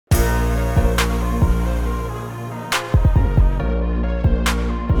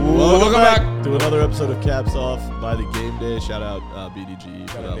to another episode of Caps Off by the Game Day. Shout out BDG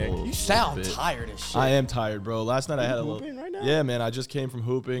for that little You sound bit. tired as shit. I am tired, bro. Last night I had a little. Right now? Yeah, man. I just came from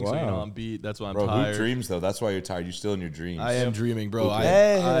hooping, so I'm beat. That's why I'm tired. Who dreams though? That's why you're tired. You're still in your dreams. I am dreaming, bro. I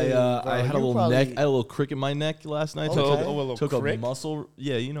had a little neck. I had a little crick in my neck last night. Okay. Took a muscle.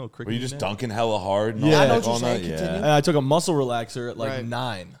 Yeah, you know, crick. Were you just dunking hella hard? Yeah, I know what you're all saying. night? Continue. And I took a muscle relaxer at like Right.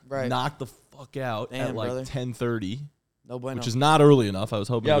 9. Right. Knocked the fuck out Damn, at like brother. 10:30, No bueno. which is not early enough. I was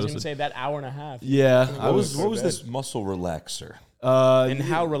hoping. Yeah, I was to going to say that hour and a half. Yeah, What was this muscle relaxer? And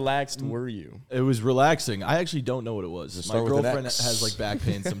how relaxed were you? It was relaxing. I actually don't know what it was. My start with an girlfriend X? has like back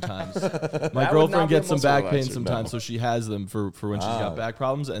pain sometimes. My That would not girlfriend be a gets some muscle back pain relaxer, sometimes, no. so she has them for when she's got back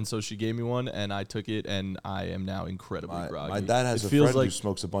problems, and so she gave me one, and I took it, and I am now incredibly groggy. My dad has It a feels friend like, who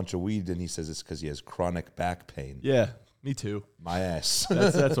smokes a bunch of weed, and he says it's because he has chronic back pain. Yeah, me too. My ass.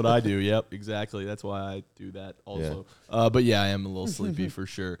 That's what I do. Yep, exactly. That's why I do that also. But yeah, I am a little sleepy for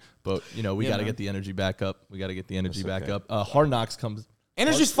sure. But you know, we got to get the energy back up. We got to get the energy back okay. up. Hard Knocks comes.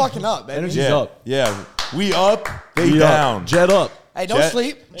 Energy's fucking up, baby. Energy's yeah, up. yeah. We up, they We down. up. Jet up. Hey, don't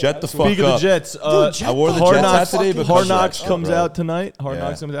sleep. Jet the fuck Speaking up. of the Jets, Jet I wore the Hard Jets Knocks hat today, but Hard because of Knocks that comes shit, bro. out tonight. Hard Yeah.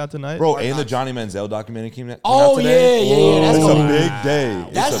 Knocks comes out tonight. Bro, and the Johnny Manziel documentary came out Oh, today. yeah, that's It's gonna a be- big day.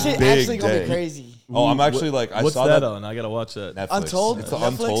 That It's a shit big actually gonna day. be crazy. Oh, I'm actually like, I What's saw that that on? I gotta watch that. Netflix. Untold? It's the Netflix?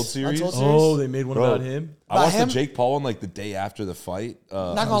 Untold series. Untold series? Oh, they made one Bro, about him. I watched him? the Jake Paul one like the day after the fight.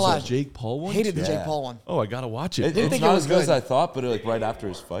 Not gonna lie. Jake Paul one. Hated the Yeah. Jake Paul one. Oh, I gotta watch it. Didn't It's think it not was as good as good. I thought, but like right after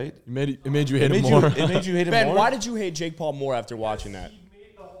his fight, It made you hate it him made more. it made you hate him Ben, more. why did you hate Jake Paul more after watching that? He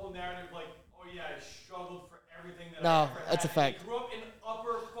made the whole narrative like, oh yeah, I struggled for everything that No, I ever that's had. a fact. He grew up in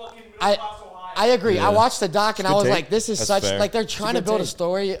upper fucking middle I class Ohio. I agree. I watched the doc and I was take. like, this is That's such fair. like they're trying to good build a take.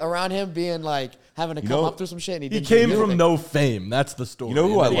 story around him being like having to come know, up through some shit. And He didn't came do from anything. no fame. That's the story. You know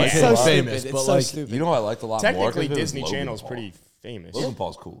who I And like he It's a became so lot? stupid. famous, It's but so like, stupid. You know who I liked a lot more? Technically, 'Cause it was Disney Logan Channel is Paul. pretty famous. Logan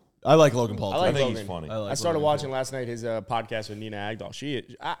Paul's cool. I like Logan Paul. I too. like think he's Logan. funny. like I started Logan watching last night his podcast with Nina Agdal.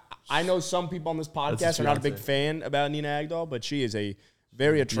 I know some people on this That's podcast his are not a big fiance. fan about Nina Agdal, but she is a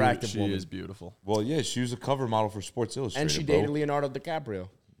very attractive She woman. is beautiful. Well, yeah, she was a cover model for Sports Illustrated. And she bro. dated Leonardo DiCaprio.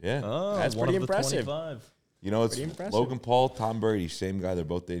 Yeah. Oh, That's one pretty of the impressive. 25. You know, it's Pretty impressive. Logan Paul, Tom Brady, same guy. They're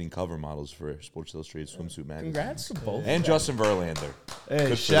both dating cover models for Sports Illustrated swimsuit magazine. Congrats to both. And Justin Verlander. Hey, Good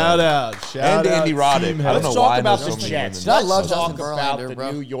for shout them. out, shout And out, Andy Roddick. Team I Head. don't Let's know talk why about there's the so many Jets. women. I love Let's talk Justin about Verlander, the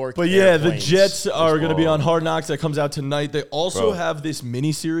bro. New York But yeah, the Airplanes. Jets are going to be ball. on Hard Knocks. That comes out tonight. They also Bro. have this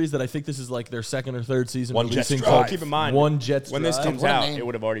mini series that I think this is like their second or third season. One Jets releasing Drive. called Keep in mind, One Jets when this Drive. comes What a out, name. it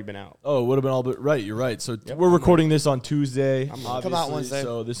would have already been out. Oh, it would have been all but right. You're right. So we're recording this on Tuesday. Come out obviously, Wednesday.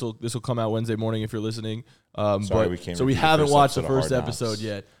 So this will come out Wednesday morning if you're listening. Sorry, But we can't so we review the haven't first watched the episode of first Hard Knocks. episode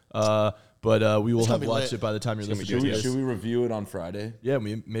yet. But we will gonna have be watched lit. it by the time you're listening to this. Should we review it on Friday? Yeah,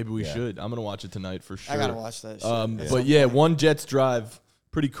 maybe we should. I'm gonna watch it tonight for sure. I gotta watch that shit. But yeah, One Jets Drive,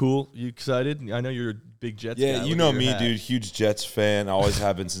 pretty cool. You excited? I know you're a big Jets guy. Yeah, you Look know at your me, hat. dude. Huge Jets fan. Always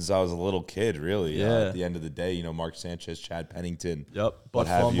have been since I was a little kid, really. Yeah. At the end of the day, you know, Mark Sanchez, Chad Pennington. Yep. What Butt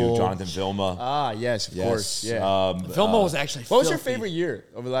have fumble. you? Jonathan Vilma. Ah, yes, of course. Yeah. Vilma was actually. what was your filthy. favorite year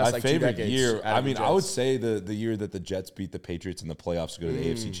over the last My like 2 favorite decades? year, out I of the mean, I would Jets? say the year that the Jets beat the Patriots in the playoffs to go to the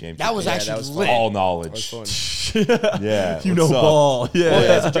AFC Championship. That was Yeah, actually that was lit. all That knowledge. was fun. Yeah. You know what's up? ball. Yeah. Well, yeah,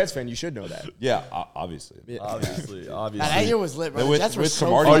 as a Jets fan, you should know that. Yeah, obviously. Obviously. Nah, that year was lit, bro. With, Jets were with so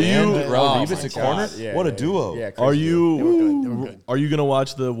Camardi Are fun. you- and Raul Oh, Davis my at corner? God. Yeah, what a yeah, duo. Yeah, Are crazy duo. They were good. They were you good. are you gonna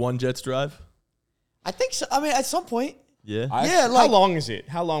watch the One Jets Drive? I think so. I mean, at some point. Yeah. Yeah, How like long is it?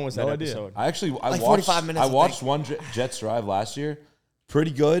 How long was that No idea. episode? I actually, I Like watched, 45 minutes, I I watched think. one Jets drive last year. Pretty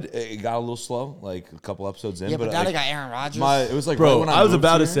good. It got a little slow, like a couple episodes in. yeah, but now like, they got Aaron Rodgers. it was like right Bro, when I was moved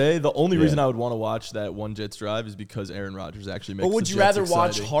about to here. say the only Yeah. reason I would want to watch that One Jets Drive is because Aaron Rodgers actually makes. But would the you Jets rather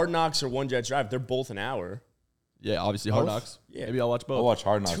watch exciting. Hard Knocks or One Jets Drive? They're both an hour. Yeah, obviously Hard Both? Knocks. Yeah. Maybe I'll watch both. I'll watch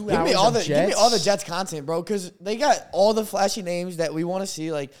Hard Knocks. 2 Give me hours all of the give me all the Jets? Jets content, bro, because they got all the flashy names that we want to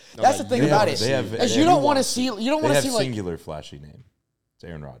see. Like that's the that thing you about wanna it. see. Is you don't want to see. You don't They want to have see like singular flashy name. It's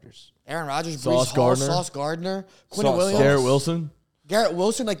Aaron Rodgers. Aaron Rodgers, Sauce Brees Hall, Gardner. Sauce Gardner, Quinn Sauce- Williams, Garrett Wilson. Garrett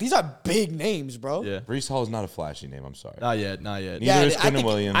Wilson. Like these are big names, bro. Yeah. Brees Hall is not a flashy name. I'm sorry. Not yet. Not yet. Neither Yeah, is I Quinn think-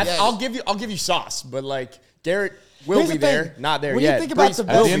 Williams. Yeah. I'll give you sauce, but like Garrett will Here's be the thing. there. Not there When you yet. think about Brees the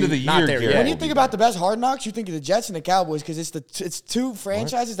will Bills- be At the end of the not year, there Garrett yet. When you will think be about the best Hard Knocks, you think of the Jets and the Cowboys because it's two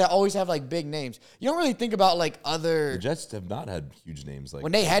franchises that always have like big names. You don't really think about like the other. Jets have not had huge names like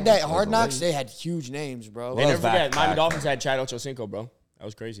When they had that as Hard of Knocks, late. they had huge names, bro. Hey, never back- forget, Miami back- Dolphins had Chad Ochocinco, bro. That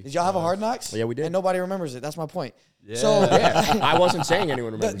was crazy. Did y'all have a Hard Knocks? Yeah, we did. And nobody remembers it. That's my point. Yeah. So Yeah, I wasn't saying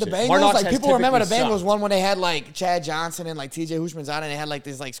anyone remembers the it. Bengals, Hard Knocks like has people remember the typically Bengals sucked. one when they had like Chad Johnson and like TJ Hushmanzada and they had like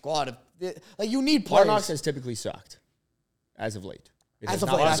this like squad of like you need Hard players. Knocks has typically sucked as of late. As of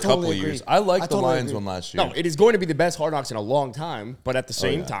not late, I Last couple totally of agree. years. I like the totally Lions agree. one last year. No, it is going to be the best Hard Knocks in a long time. But at the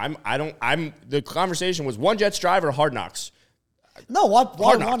same yeah. time, the conversation was one Jets drive or Hard Knocks. No, why Hard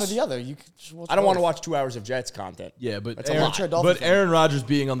one Knocks. or the other? You could just watch I don't want to both. watch 2 hours of Jets content. Yeah, but That's a Aaron, lot. Sure, Dolphins but fan. Aaron Rodgers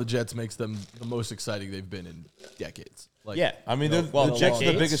being on the Jets makes them the most exciting they've been in decades. Like, Yeah. I mean, the Jets are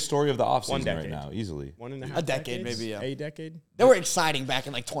the biggest story of the offseason right decade. now, easily. 1.5 A decade, decades? maybe, yeah. A decade? They were exciting back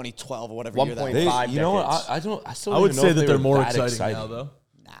in like 2012 or whatever year that 1.5 was. They, Five you know what? decades. I don't. I still I don't would even know say if that they they're were more that exciting now, though.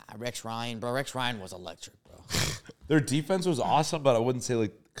 Nah, Rex Ryan, bro. Rex Ryan was electric, bro. Their defense was awesome, but I wouldn't say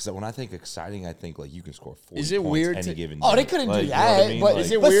like because when I think exciting, I think like you can score 40 Is it points weird any to- given Oh, they game. couldn't do Like, you know that, what I mean? but Like,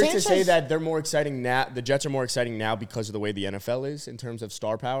 Is it But weird to say Sanchez- that they're more exciting now? The Jets are more exciting now because of the way the NFL is in terms of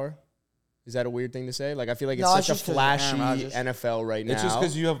star power? Is that a weird thing to say? Like, I feel like it's No, it's such a just 'cause of flashy Aaron Rodgers. NFL right now. it's just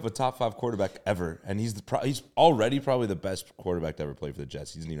because you have a top 5 quarterback ever, and he's already probably the best quarterback to ever play for the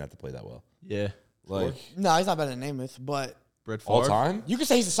Jets. He doesn't even have to play that well. Yeah. Like No, he's not better than Namath, but Brett Favre. all time, you could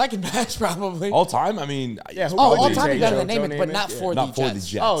say he's the second best probably. all time. I mean, Yeah, it's who Oh, would all you time say? he's better Joe than Namath, but Namath? not Yeah. for not the for Jets. the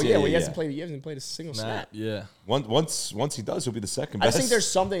Jets. Oh, yeah, well, he yeah. hasn't played a single Nah, snap. yeah. Once he does, he'll be the second I best. just think there's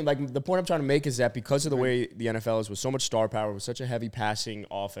something, like, the point I'm trying to make is that because of the way the NFL is with so much star power, with such a heavy passing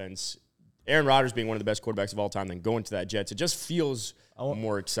offense, Aaron Rodgers being one of the best quarterbacks of all time, then going to that Jets, it just feels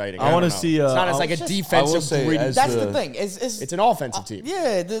more exciting. I wanna don't know. see, It's not I as like a will defensive say gritty. as That's the- the thing. It's an offensive team.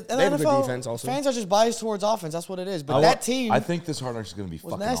 Yeah, the They have a good NFL defense also. fans are just biased towards offense. That's what it is. But that team, I think this Hard Knocks is going to be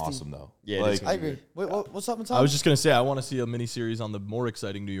fucking nasty. awesome, though. Yeah, it like, is gonna I agree. Wait, what's up, Tom? I was just going to say, I want to see a mini series on the more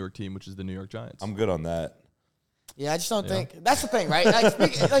exciting New York team, which is the New York Giants. I'm good on that. Yeah, I just don't think that's the thing, right?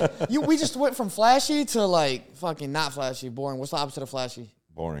 We just went from flashy to like fucking not flashy, boring. What's the opposite of flashy?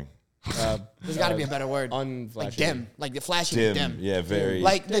 Boring. There's got to be a better word. Unflashy. Like dim, like the flashy to dim. Yeah, very.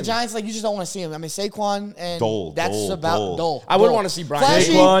 Like the Giants, like you just don't want to see them. I mean, Saquon and Dull, that's dull, about dull. dull. I would dull. wanna see Brian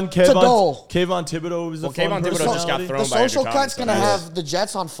Flashy Kayvon, to dull. Kayvon Thibodeau was a Well, fun Kayvon Thibodeau just got personality. thrown The by Andrew social Thomas, cut's so gonna that's- have the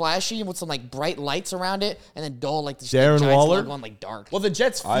Jets on flashy with some like bright lights around it, and then dull like the Darren Giants Waller? logo on like dark. Well, the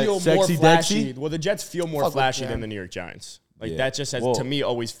Jets feel more Sexy flashy. Dexy? Well, the Jets feel more Fuck with flashy Darren. than the New York Giants. Like Yeah. that just has, Well- to me,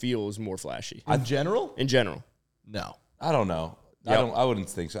 always feels more flashy In general? in general. No. I don't know. Yep. I wouldn't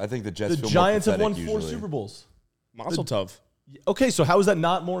think so. I think the Jets. The feel Giants more have won pathetic 4 usually. Super Bowls. Mazel tov. Okay, so how is that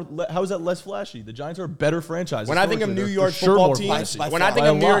not more? How is that less flashy? The Giants are a better franchise. When I think of historically. New They're York for sure football more teams, flashy. by when far. I think By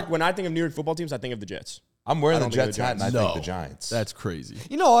of a New York, lot. when I think of New York football teams, I think of the Jets. I'm wearing I the don't think Jets the hat, and I Giants. think the No. Giants. That's crazy.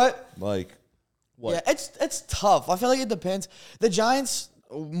 You know what? like What? Yeah, it's tough. I feel like it depends. The Giants,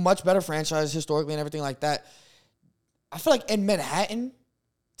 much better franchise historically and everything like that. I feel like in Manhattan,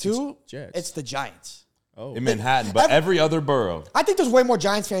 too, Jets. it's the Giants. Oh, in Manhattan, but every other borough. I think there's way more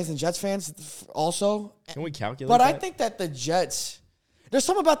Giants fans than Jets fans also. can we calculate? But I that? think that the Jets, there's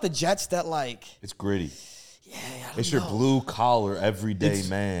something about the Jets that like, It's gritty. yeah, I don't It's your know. blue collar everyday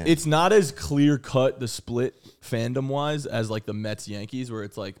man. It's not as clear cut the split fandom wise as like the Mets Yankees, where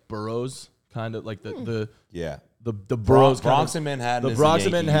it's like boroughs, kind of like the yeah. the boroughs. Bronx kind and Manhattan. The is Bronx the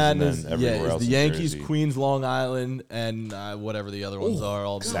and Yankees, Manhattan and is then everywhere is else the in Yankees, Jersey. Queens, Long Island, and whatever the other ones are.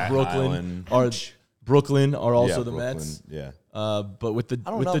 All Staten Brooklyn Island. Brooklyn are also Yeah, the Brooklyn, Mets. Yeah. But with the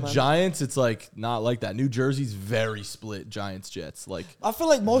don't know, man. Giants, it's like not like that. New Jersey's very split. Giants, Jets, like I feel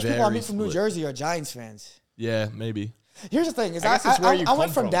like most people I Very meet from New split. Jersey are Giants fans. yeah, Here's maybe. the thing: is I guess it's where you I went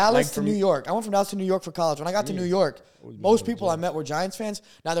come from from. Dallas Like, to New York. I went from Dallas to New York for college. When I got to New York, most people I met were Giants fans.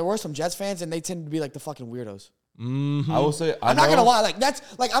 Now there were some Jets fans, and they tended to be like the fucking weirdos. I will say. I'm not gonna lie, like that's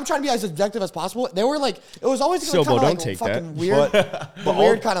like I'm trying to be as objective as possible. They were like it was always like, Silbo, kind of don't like take fucking that. weird, But the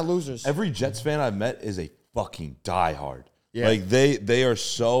weird kind of losers. Every Jets fan I've met is a fucking diehard. Yeah. Like they are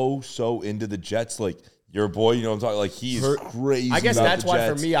so into the Jets. Like your boy, you know what I'm talking. Like he is crazy. I guess about that's the why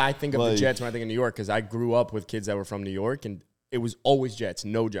Jets. for me, I think of the Like, Jets when I think of New York because I grew up with kids that were from New York, and it was always Jets,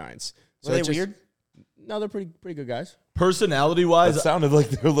 no Giants. So Were they it's just- weird? No, they're pretty good guys. Personality That wise, sounded like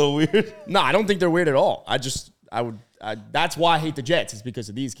they're a little weird. No, I don't think they're weird at all. That's why I hate the Jets. Is because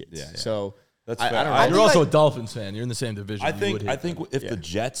of these kids. Yeah, yeah. So That's I fair. don't know. I you're think, also like- a Dolphins fan. You're in the same division. I You think would hate them. if the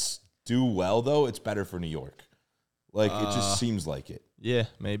Jets do well though, it's better for New York. Like it just seems like it. Yeah,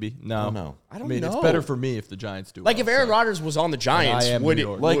 maybe. No, don't know. I don't mean, it's know. better for me if the Giants do. like well, if Aaron so. Rodgers was on the Giants, I am would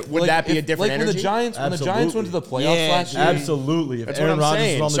New it York. would that be a if- different like energy? when the Giants went to the playoffs Yeah, last year? Absolutely. If That's Aaron what I'm Rodgers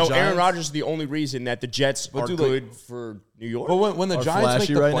saying. was on the So Giants, Aaron Rodgers is the only reason that the Jets are dude, like- good for New York. But when the Are Giants make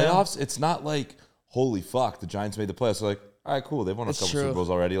flashy the right now? playoffs, it's not like holy fuck, the Giants made the playoffs. They're like, all right, cool, they've won a It's couple true. Super Bowls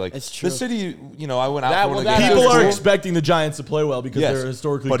already. Like It's true. the city, you know, I went out That- for well, one that- of the games. people That's are cool. expecting the Giants to play well because Yes, they're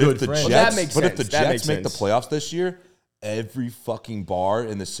historically but good if the franchise. Well, that Jets, makes but if the sense. That Jets makes make the sense. playoffs this year, every fucking bar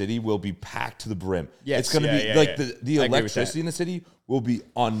in the city will be packed to the brim. Yes, it's gonna yeah, be yeah, like yeah. the I agree with electricity that. in the city will be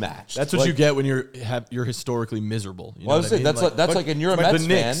unmatched. That's what Like, you get when you're historically miserable. You know Well, I what was saying, mean? that's like, and you're a but Mets the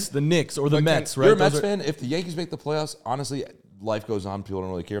fan. Knicks, the Knicks or the Mets, right? You're a Those Mets are- fan. If the Yankees make the playoffs, honestly, life goes on, people don't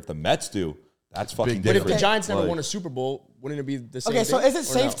really care. If the Mets do, that's fucking Big But different. if the Giants never Like, won a Super Bowl, wouldn't it be the same Okay, so thing, is it or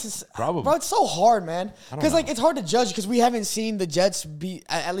safe no? to Probably. Bro, it's so hard, man. Because like know. it's hard to judge because we haven't seen the Jets be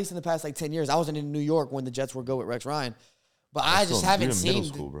at least in the past like 10 years. I wasn't in New York when the Jets were good with Rex Ryan, but I still just in- haven't you're in middle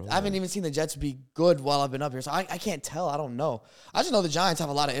seen. school, bro. I haven't even seen the Jets be good while I've been up here, so I can't tell. I don't know. I just know the Giants have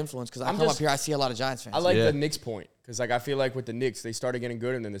a lot of influence because I come up here, I see a lot of Giants fans. I like Yeah. the Knicks point because like I feel like with the Knicks they started getting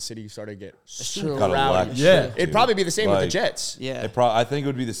good and then the city started to get super true. Got rowdy. elected, Yeah. It'd dude. probably be the same with the Like, Jets. yeah, I think it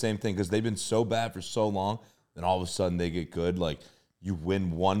would be the same thing because they've been so bad for so long. Then all of a sudden they get good. Like you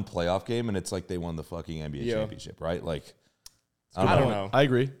win one playoff game and it's like they won the fucking NBA Yeah. championship, right? Like I don't know. I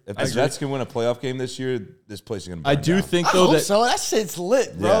agree. if I the agree. Jets can win a playoff game this year, this place is gonna. I burn do down. think I though hope that so. That shit's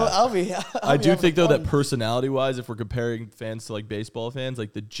lit, bro. Yeah. I do think though that fun. personality-wise, if we're comparing fans to like baseball fans,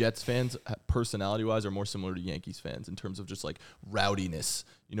 like the Jets fans, personality-wise, are more similar to Yankees fans in terms of just like rowdiness.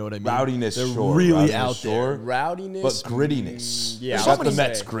 You know what I mean? Rowdiness, They're sure. really Rowdiness, out sure. Rowdiness, But grittiness. yeah, There's I so was Got many the gonna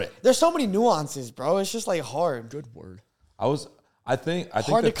Mets say. grit. There's so many nuances, bro. It's just like hard. Good word. I think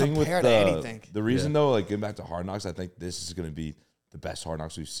Hard the to thing with compare to anything. the reason though, like getting back to Hard Knocks, I think this is going to be the best Hard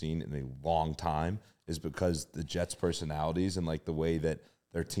Knocks we've seen in a long time, is because the Jets' personalities and like the way that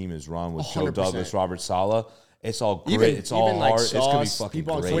their team is run with Joe 100%. Douglas, Robert Saleh. It's all great. Even- it's all even, like, hard. It's gonna be Sauce, fucking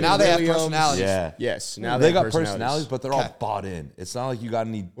people on great. Twitter, Now they have Williams. personalities. Yeah. Yes, now They have got personalities, but they're all bought in. It's not like you got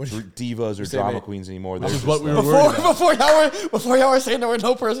any divas or say drama they- queens anymore. This They're is what just we like- were worried about. Before y'all were saying there were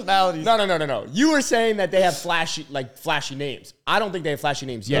no personalities. No. You were saying that they have flashy names. I don't think they have flashy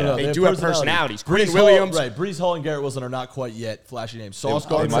names yet. No, they do have personalities. Quinn Brees Williams. Hall, right? Brees Hall and Garrett Wilson are not quite yet flashy names. Sauce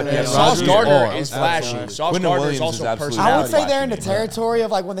they Gardner, might be. and Sauce Rodgers Gardner are. is flashy. Absolutely. Sauce Quinn Gardner Williams is is also absolutely personality. I would say they're in the Flashy name, territory of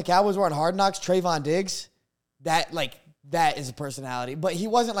like when the Cowboys were on Hard Knocks, Trayvon Diggs. That is a personality, but he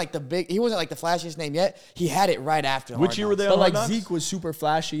wasn't like he wasn't like the flashiest name yet. He had it right after. Which Hard year were they Knocks. on But like Hard Knocks? Zeke was super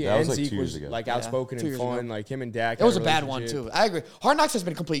flashy, That was, and like, 2 Zeke years was ago. like Yeah, outspoken 2 and years fun. ago. Like him and Dak. It was a bad one too. I agree. Hard Knocks has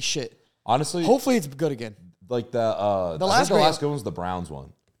been complete shit. Honestly, Hopefully it's good again. like the last the last great- good one was the Browns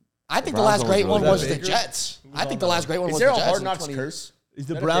one. I think the Browns last one great was one really was good. the Jets. I think the last great one Is was there the a Jets. Hard in Knocks 20 curse? Is the Is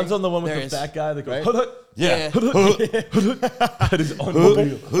that a Browns thing? on the one with There the is. fat guy that goes? Right? Yeah. That is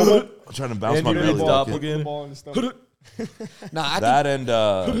unbelievable. I'm trying to bounce Andy my Reid's belly. doppelganger. Nah, I think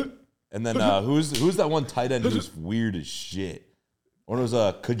That and then who's that one tight end who's weird as shit? One was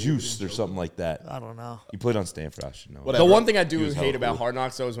Kajus or something like that. I don't know. He played on Stanford. I should know. The one thing I He do was hate hella about cool. Hard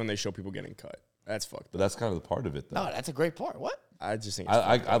Knocks though is when they show people getting cut. That's fucked. But that's kind of the part of it, though. No, that's a great part. What? I just think it's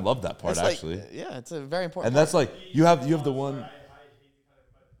I love that part It's like- actually. yeah, it's a very important. And that's like you have the one. I hate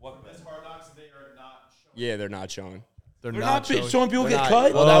the kind of cut. This Hard Knocks, they are not showing. yeah, they're not showing. They're They're not not showing people They're get not-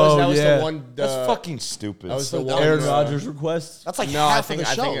 cut. Well, that was yeah. the one. That's fucking stupid. That was the So one. Aaron Rodgers requests. That's like No, half I of think the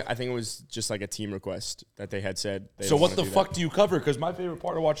I show. think it was just like a team request that they had said. They So don't what wanna the do fuck that. do you cover? Because my favorite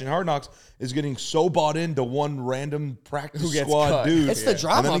part of watching Hard Knocks is getting so bought into one random practice Who gets squad cut. dude. It's the and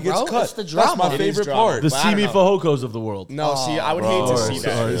drama, then he gets bro. cut. It's the That's drama. my It is favorite drama. part. The But I don't Simi know. Fahokos of the world. No, see, I would bro. hate to see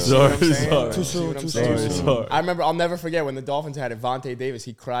that. Sorry, You see sorry, what I'm saying? sorry. You Too see soon, what I'm too saying? soon. Sorry. I remember. I'll never forget when the Dolphins had Vontae Davis.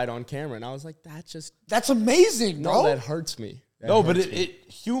 He cried on camera, and I was like, "That just That's amazing, no, bro. that hurts me." That No, but hurts it, me.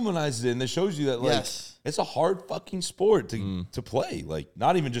 it humanizes it and it shows you that like Yes. it's a hard fucking sport to play. Like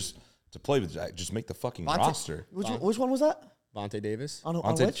not even just to play, but just make the fucking roster. Which one was that? Vontae Davis. On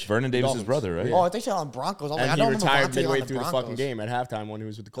Vontae- which? Vernon Davis' Dolphins. brother, right? Yeah. Oh, I think they on Broncos. I'm like, And I he don't remember retired Vontae midway on the through the Broncos. fucking game at halftime when he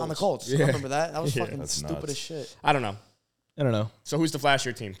was with the Colts. On the Colts. Yeah. I remember that. That was Yeah, fucking that's stupid nuts. as shit. I don't know. I don't know. So who's the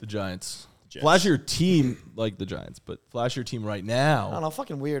flashier team? The Giants. Jets. Flashier team like the Giants, but flashier team right I don't now. know.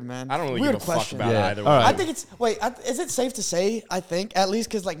 Fucking weird, man. I don't really weird give a question. fuck about Yeah. either All one. right. I think it's is it safe to say? I think at least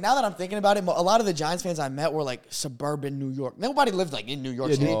because like now that I'm thinking about it, a lot of the Giants fans I met were like suburban New York. Nobody lived like in New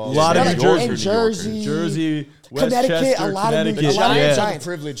York Yeah, City. a lot of They're, New like, Jersey- in Jersey, Jersey, Connecticut, Westchester, a lot of New- Connecticut. a lot of yeah. Giants. a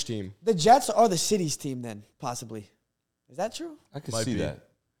privileged team. The Jets are the city's team, then possibly. Is that true? I can Might see be. that.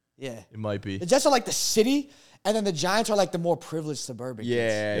 Yeah. It might be. The Jets are like the city, and then the Giants are like the more privileged suburban.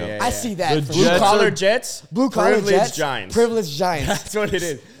 kids. Yeah. I see that. The for Blue sure. Jets collar are- Jets. Blue collar privileged Jets, Giants. privileged Giants, That's what it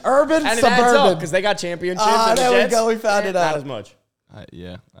is. urban And it adds up suburban. because they got championships. Ah, and the there we Jets, go. We found it Not out. as much.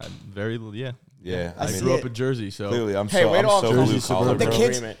 Yeah, I'm very. Yeah, Yeah, I I mean, grew up it. in Jersey, so clearly I'm Hey, so wait I'm till so I'm blue Jersey collar. suburban. The bro.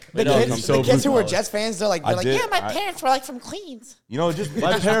 kids, Agreement. the Wait till it kids, comes the so kids who blue were collar. Jets fans, they're like, I did- yeah, my I- parents were like from Queens. You know, just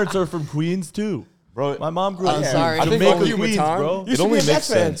my parents are from Queens too. bro. My mom grew I'm up in sorry. I think Jamaica, fuck you, Queens, Matan. bro. You It should only be a makes Jets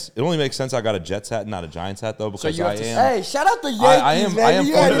fan. sense. It only makes sense. I got a Jets hat, not a Giants hat, though, because you I have to- am. Hey, shout out the Yankees, I am. man. I am.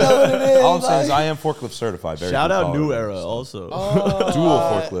 You already know what it is. All I'm saying is like- I am forklift certified. Very Shout blue out collar, New bro, Era so. also. Dual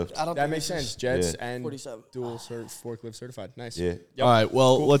forklift. I don't That think makes this is- sense. Jets Yeah. and 47. dual forklift certified. Nice. Yeah. Yep. All right,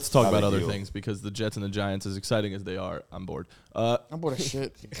 well, let's talk How about about other you? things because the Jets and the Giants, as exciting as they are, I'm bored. I'm bored of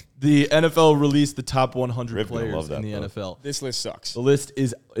shit. The NFL released the top 100 Rip gonna players love that, in the bro. NFL. This list sucks. The list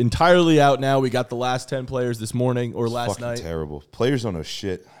is entirely out now. We got the last 10 players this morning or last Fucking night. terrible. Players don't know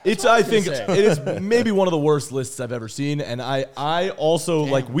shit. I think it is maybe one of the worst lists I've ever seen, and I also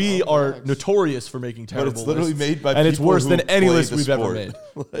we are notorious for making terrible lists. But it's literally made by and it's people worse who than any play list the we've ever sport.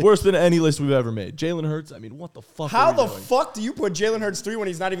 made. Worse than any list we've ever made. Jalen Hurts. I mean, what the fuck? How are we the doing? fuck do you put Jalen Hurts 3 when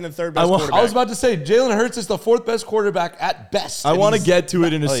he's not even the third best quarterback? I was about to say Jalen Hurts is the 4th best quarterback at best. I want to get to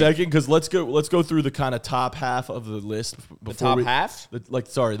it in a second because let's go through the kind of top half of the list. Half?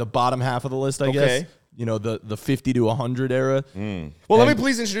 The bottom half of the list, I guess. You know, the 50 to 100 era. Well, let me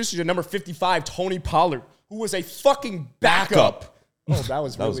please introduce you to number 55, Tony Pollard, who was a fucking backup. Oh, that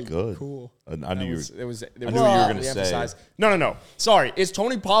was really good. Cool. I knew you were going gonna say. No. Sorry. Is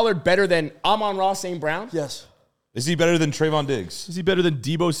Tony Pollard better than Amon-Ra St. Brown? Yes. Is he better than Trayvon Diggs? Is he better than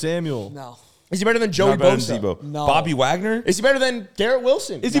Debo Samuel? No. Is he better than Joey Not better Bosa? than Debo. No. Bobby Wagner? Is he better than Garrett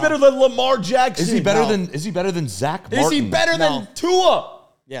Wilson? Is he better than Lamar Jackson? Is he better than Zach Martin? Is he better than Tua?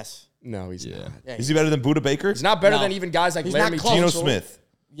 Yes. No, he's not. Yeah, Is he better than Buda Baker? He's not better No. than even guys like He's Laramie not close. Geno Tunsil. Smith.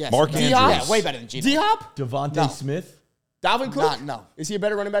 Yes. Mark Diop? Andrews. Yeah, way better than Geno. Diop? Devontae No. Smith? Dalvin Cook? No. Is he a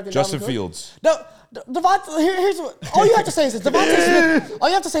better running back than Justin Dalvin Cook? Fields. No, Devontae. Here's what. All you have to say is this: Devontae Smith. All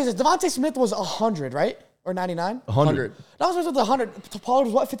you have to say is this: Devontae Smith was 100, right, or 99? 100. That was 100. Pollard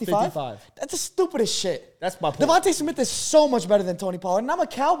was what? 55. 55. That's the stupidest shit. That's my point. Devontae Smith is so much better than Tony Pollard, and I'm a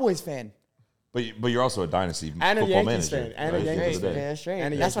Cowboys fan. But you're also a dynasty And a football Yankees manager. fan. And a right? Yankees At the end of the fan. day. Yeah, straight.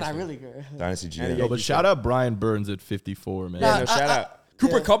 And a That's what Yankees I really good. Dynasty GM. Yo, but shout out Brian Burns at 54, man. Yeah, no, shout out.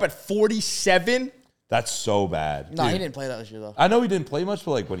 Cooper yeah. Kupp at 47? That's so bad. No, he Dude. didn't play that this year though. I know he didn't play much,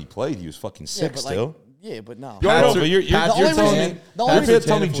 but like when he played, he was fucking sick but still. but no. You wanna know- But you're The only telling reason- me the only you're reason-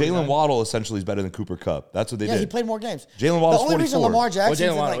 telling me 49. Jalen Waddle essentially is better than Cooper Kupp. That's what they Yeah, did. he played more games. Jalen Waddle's The only reason 44. Lamar Well, Jackson's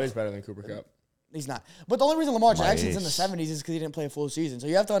Jalen in Waddle like, is better than Cooper Kupp. he's not. But the only reason Lamar Jackson's in the Nice. 70s is because he didn't play a full season. So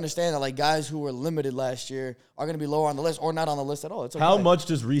you have to understand that like guys who were limited last year are going to be lower on the list or not on the list at all. It's okay. How much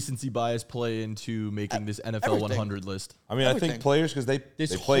does recency bias play into making this NFL everything. 100 list? I mean, I Everything. think players, because they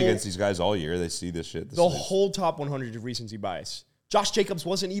This play whole- against these guys all year. They see this shit. The whole top 100 of recency bias. Josh Jacobs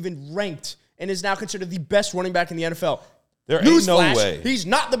wasn't even ranked and is now considered the best running back in the NFL. There ain't no Newsflash, way. he's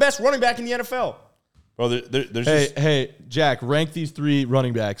not the best running back in the NFL. Bro, there's Hey, just... hey, Jack, rank these 3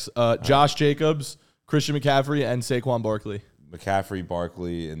 running backs. Josh Jacobs, Christian McCaffrey, and Saquon Barkley. McCaffrey,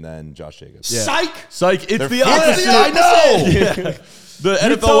 Barkley, and then Josh Jacobs. Yeah. Psych! Psych, it's the fucking- opposite. I know! Yeah. The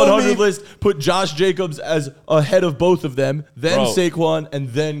NFL telling 100 me- list put Josh Jacobs as ahead of both of them, then Bro. Saquon, and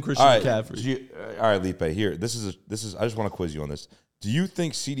then Christian All right, McCaffrey. all right, Lipe. Here, this is. I just want to quiz you on this. Do you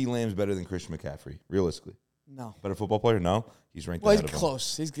think CeeDee Lamb's better than Christian McCaffrey? Realistically, No. better football player? No, he's ranked. Well, he's ahead of him.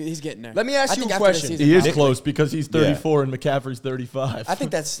 close. He's getting there. Let me ask I you think a after this question. season, He is probably. close because he's 34 and McCaffrey's 35. I think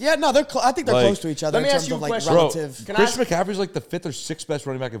that's they're. I think they're Like- close to each other Let me in ask terms you of a like question. Bro, relative. Can I Christian McCaffrey's like the 5th or 6th best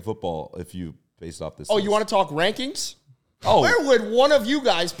running back in football if you based off this. Oh, list. you want to talk rankings? Oh, Where would one of you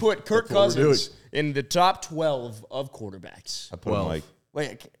guys put Kirk That's what we're Cousins in the top 12 of quarterbacks? I put him 12. like.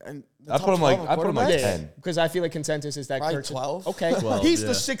 Wait, and the I top put him like. 12 I put him like quarterbacks? 10. Because I feel like consensus is that Probably Kirk's 12. Okay, 12, he's yeah.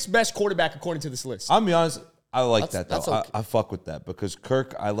 the 6th best quarterback according to this list. I'm be honest. I like that though. That's okay. I fuck with that because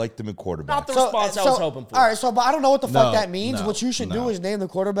Kirk. I liked him in quarterback. Not the response I was hoping for. All right, so but I don't know what the fuck No, that means. no, What you should do is name the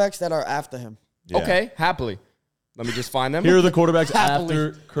quarterbacks that are after him. Yeah. Okay, happily. Let me just find them. Here are the quarterbacks Happily.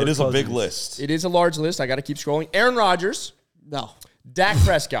 after Kirk It is a big Cousins. list. It is a large list. I got to keep scrolling. Aaron Rodgers, No, Dak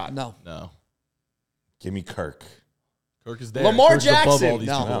Prescott, no, No. Give me Kirk. Kirk is there. Lamar Kirk's above Jackson. all these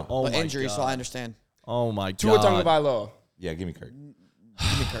no. people. Oh but my injury, God. so I understand. Oh my Tua God. Tagovailoa. Yeah, give me Kirk.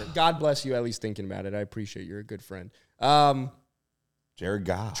 God bless you at least thinking about it. I appreciate you're a good friend. Jared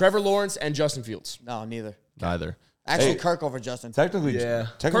Goff. Trevor Lawrence and Justin Fields. No, neither. Neither. Actually, Hey. Kirk over Justin. Technically, Yeah.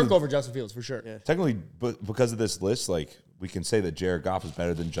 Technically, Kirk over Justin Fields for sure. technically, but because of this list, like we can say that Jared Goff is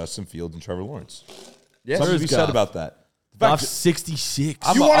better than Justin Fields and Trevor Lawrence. Yes. Something to be Where's said Goff? about that. The fact Goff's 66.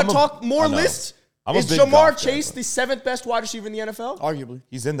 I'm You a- want I'm to a- talk more I know. lists? I'm a Is big Jamar Goff guy, Chase but- the 7th best wide receiver in the NFL? Arguably.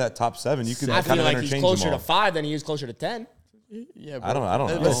 he's in that top 7. You can I kind feel of like he's interchange closer them to all. 5 than he is closer to 10. Yeah, I don't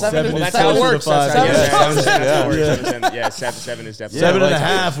know. The seven Seven is- is That's how it closer to works. That's five. how Yeah. that's how it Yeah. works. Yeah, 7 is definitely 7 and a like-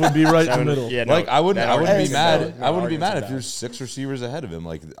 half would be right in the middle. Yeah, no, Like I wouldn't that be argument's mad. invalid. No, I wouldn't be mad argument's if there's 6 receivers ahead of him.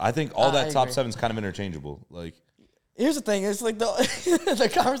 Like I think all I that top agree. 7 is kind of interchangeable. Like Here's the thing. It's like the the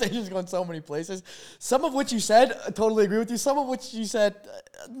conversation's going so many places. Some of which you said, I totally agree with you. Some of which you said,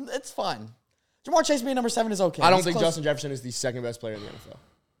 it's fine. Jamar Chase being number 7 is okay. I don't He's think close. Justin Jefferson is the 2nd best player in the NFL.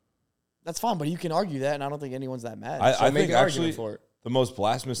 That's fine, but you can argue that, and I don't think anyone's that mad. I make think an argument actually for it. the most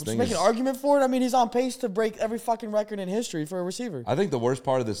blasphemous Just thing make is an argument for it. I mean, he's on pace to break every fucking record in history for a receiver. I think the worst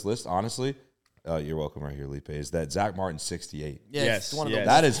part of this list, honestly, you're welcome right here, Lipe, is that Zach Martin's 68. Yeah, Yes, it's one of yes. those.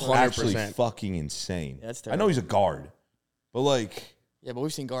 That is 100%. actually fucking insane. Yeah, that's I know he's a guard, but like Yeah, but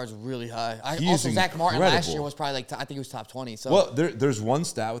we've seen guards really high. He's Also, Zach Martin last incredible. year was probably like, I think he was top 20. So, Well, there's one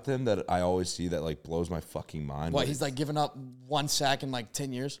stat with him that I always see that like blows my fucking mind. what, he's like giving up 1 sack in like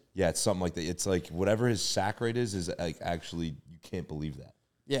 10 years? Yeah, it's something like that. It's like whatever his sack rate is like actually you can't believe that.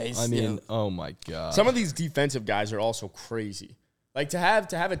 Yeah, he's. I mean, oh my god. Some of these defensive guys are also crazy. Like to have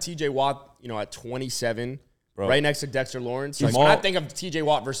a TJ Watt, at 27, Bro. right next to Dexter Lawrence. Like, Jamal- when I think of TJ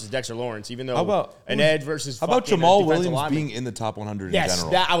Watt versus Dexter Lawrence, even though How about- an edge versus How about fucking Jamal defensive Williams lineman. being in the top 100 Yes, in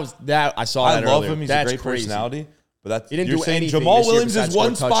general? I saw I that love earlier. him. He's That's a great crazy. personality. But that's He didn't you're do saying anything Jamal this year Williams is besides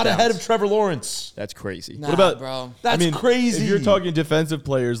one score spot ahead touchdowns. of Trevor Lawrence. That's crazy. Nah, What about bro? That's crazy. If you're talking defensive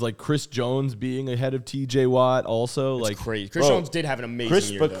players like Chris Jones being ahead of TJ Watt, also It's like crazy. Chris Bro, Jones did have an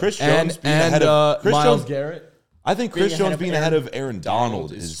amazing year. Chris and Jones being ahead and of Chris Myles Jones. Garrett. I think being Chris ahead Jones of being Aaron ahead of Aaron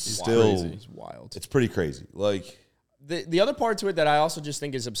Donald is still crazy. It's wild. it's pretty crazy. Like The other part to it that I also just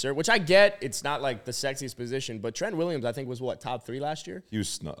think is absurd, which I get, it's not like the sexiest position, but Trent Williams, I think, was what, top 3 last year? he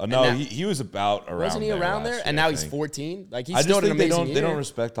was no, now- he was about around. Wasn't he around there? last And year, now I he's think. 14. Like he's I still just an think amazing they year. don't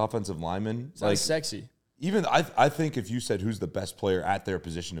respect offensive linemen. It's not sexy. Even I think if you said who's the best player at their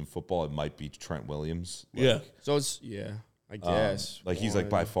position in football, it might be Trent Williams. Like, So it's I guess. like he's like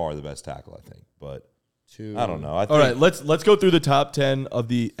by far the best tackle, I think. But 2. I don't know. I think, All right, let's go through the top 10 of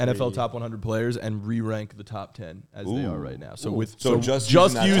the NFL top 100 players and re-rank the top 10 as they are right now. So So just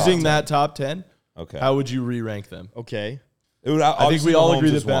using that top 10? using that top 10, Okay. how would you re-rank them? Okay. It would, I think we all agree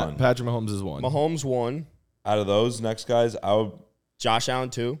that one. Patrick Mahomes is one. Mahomes 1. Out of those next guys, I would. Josh Allen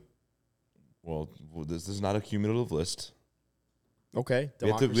 2. Well, this is not a cumulative list. Okay. We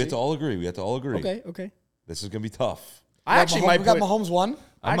have to all agree. We have to all agree. Okay. This is gonna be tough. I actually might we got put, Mahomes 1.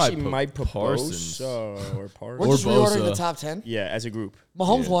 I I might actually put might put Parsons. Bosa or We're Parsons. just reordering Bosa. the top 10. Yeah, as a group.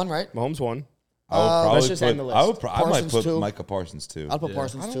 Mahomes 1, right? Mahomes 1. I would probably let's just put. end the I would. list. I might Parsons put too. Micah Parsons too. I'll put Yeah.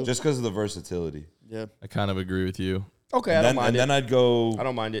 Parsons too. Just because of the versatility. Yeah. I kind of agree with you. Okay, I And don't then, mind and it. then I'd go. I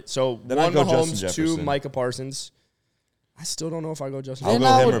don't mind it. So Then 1 I'd go Mahomes, Justin 2 Jefferson. Micah Parsons. I still don't know if I go Justin. I'll Then go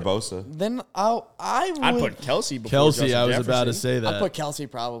I him would- or Bosa. Then I I'd would put Kelsey before Kelsey, Justin I was Jefferson. about to say that. I'd put Kelsey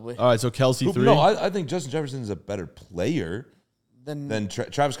probably. All right, so Kelsey 3. No, I think Justin Jefferson is a better player Then than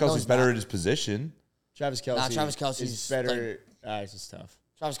Travis Kelsey's he's better not. at his position. Travis Kelsey. Travis Kelce's is better. It's just tough.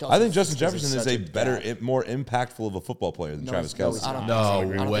 Travis Kelsey. I think Justin Jefferson is such a a better, gap. more impactful of a football player than Travis Kelsey. I don't No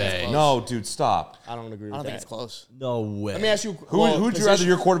think way. it's close. No, dude, stop. I don't agree with I don't that. think it's close. No way. Let me ask you, Who'd you rather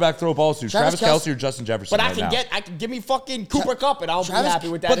your quarterback throw balls to, Travis Kelce- Kelsey or Justin Jefferson? But right now? I can give me fucking Cooper Kupp and I'll Travis- be happy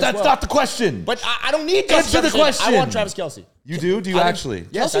with that. But as that's well. not the question. But I don't need Justin Answer the Jefferson. question. I want Travis Kelsey. You do? Do you I think- actually?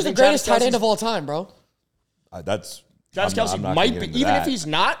 Yes, I Kelsey's the think greatest Travis tight end Kelce's- of all time, bro. That's Travis Kelsey I'm not might gonna be, get into even that. if he's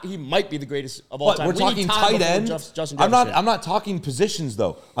not, he might be the greatest of all But time. we're We need talking time tight before end. Justin I'm Jefferson. not talking positions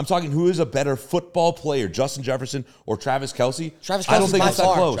though. I'm talking who is a better football player, Justin Jefferson or Travis Kelsey. Travis I don't Kelce's think by it's that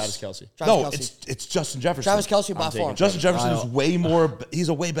far. close. Travis Kelsey. Travis No, Kelce. it's Justin Jefferson. Travis Kelsey by taking far. Justin Jefferson is way more. He's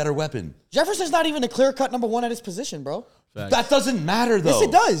a way better weapon. Jefferson's not even a clear cut number 1 at his position, bro. Facts. That doesn't matter though. Yes,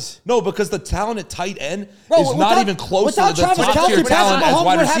 it does. No, because the talent at tight end Bro, is not without- even close to without the Travis top Kelce, tier Patrick talent as Mahomes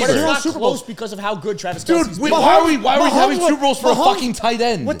wide would have But receiver. it's zero not Super close Bowls. because of how good Travis Dude, Kelsey's wait, been. why are we having Mahomes Super Bowls for a Mahomes- fucking tight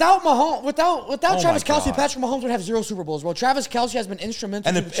end? Without Mahomes, without my Travis Kelsey, God. Patrick Mahomes would have 0 Super Bowls, bro. Travis Kelsey has been instrumental.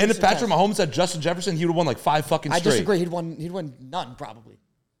 And to the if Chiefs' Patrick success. Mahomes had Justin Jefferson, he would have won like 5 fucking I straight. disagree. He'd win none probably.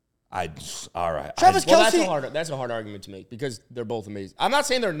 All right. Travis Well, Kelsey. that's a hard argument to make because they're both amazing. I'm not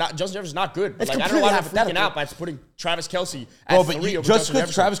saying they're not. Justin Jefferson's not good, but It's like I don't know why they're completely freaking out hypothetical. by putting Travis Kelsey Bro, at but 3 over just Justin because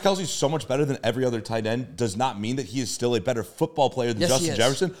Jefferson. Travis Kelsey's so much better than every other tight end does not mean that he is still a better football player than Yes, he Justin is.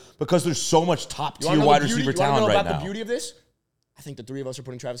 Jefferson because there's so much top You wanna tier know wide the beauty- receiver you wanna talent know right about now. the beauty of this? I think the 3 of us are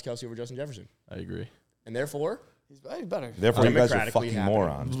putting Travis Kelsey over Justin Jefferson, I agree. and therefore, He's better. Therefore, you guys are Democratically fucking happening.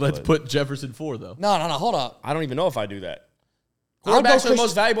 morons. Let's but- put Jefferson 4 though. No, hold up. I don't even know if I do that. I would go Quarterbacks are the Chris-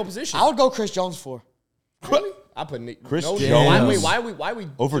 most valuable position. I would go Chris Jones for. Really? I put Nick. Chris no, Jones. Why we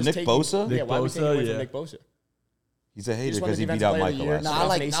Over just Nick taking- Bosa? Yeah, Nick why are we taking Bosa, away yeah. from Nick Bosa? He's a hater just won because the he beat Defensive out Player of the Michael Year. last No, Nah, year. I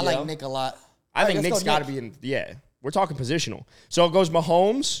like ACL. Nick a lot. I think Nick's got to be in. Yeah, we're talking positional. So it goes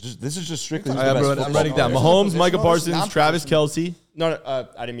Mahomes. This is just strictly who's All right, the best I'm football writing down player. Mahomes, Micah Positional, Parsons, not Travis positional. Kelsey. No,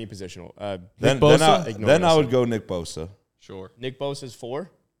 I didn't mean positional. Then Bosa? I would go Nick Bosa. Sure. Nick Bosa's 4.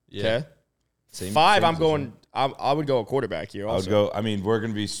 Yeah. Okay. Same- 5, same I'm going. I would go a quarterback here. I would Also. go. I mean, we're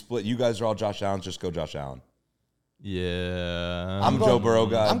gonna be split. You guys are all Josh Allen. Just go Josh Allen. Yeah. I'm a Joe Burrow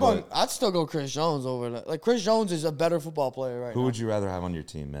guy. I'm going. but I'd still go Chris Jones over that. Like Chris Jones is a better football player right Who now. would you rather have on your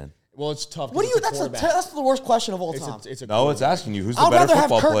team, man? Well, it's tough. What do 'cause you? it's a quarterback. That's the worst question of all time. It's a No, it's quarterback. asking you who's I the would better rather have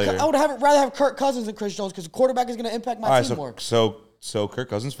football Kirk. player. I would rather have Kirk Cousins than Chris Jones because the quarterback is going to impact my All right, team more. so Kirk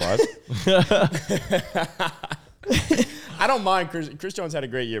Cousins 5. I don't mind Chris Jones had a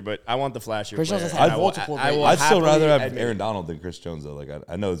great year, but I want the flashier. Chris Jones player, has had and I will- multiple I great will I'd still happily rather have admit it. Aaron Donald than Chris Jones though. Like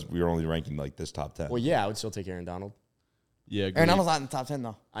I know we were only ranking like this top 10. Well, yeah, I would still take Aaron Donald. Yeah, Aaron agreed. Donald's not in the top 10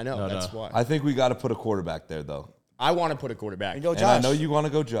 though. I know. That's why. I think we got to put a quarterback there, though. I want to put a quarterback. And go And Josh. I know you want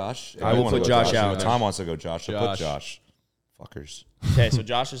to go Josh. I will put Josh Allen. Tom wants to go Josh. So put Josh. Josh. Fuckers. Okay, so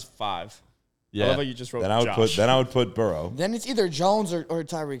Josh is 5. I love how you just wrote Then I would Josh. put Burrow. Then it's either Jones or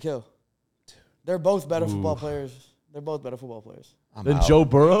Tyreek Hill. They're both better football players. They're both better football players. Then Joe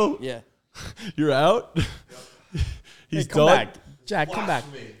Burrow? Yeah. You're out? He's Come done? back. Jack, come back.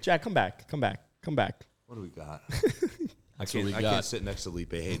 Jack, come back. Come back. Come back. What do we got? I what we can't got. sit next to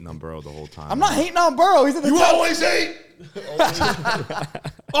Lipe hating on Burrow the whole time. I'm not hating on Burrow. He's in the top. always hate.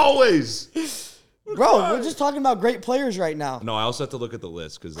 Always. Bro, we're just talking about great players right now. No, I also have to look at the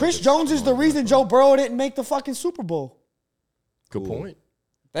list because Chris Jones is the reason Joe Burrow didn't make the fucking Super Bowl. Good point.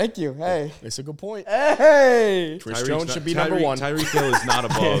 Thank you. Hey. It's a good point. Hey. Chris Jones should be number 1. Tyreek Hill is not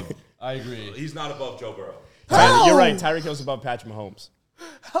above. I agree. He's not above Joe Burrow. You're right. Tyreek Hill's above Patrick Mahomes.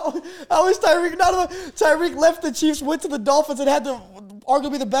 How is Tyreek not a Tyreek left the Chiefs, went to the Dolphins, and had the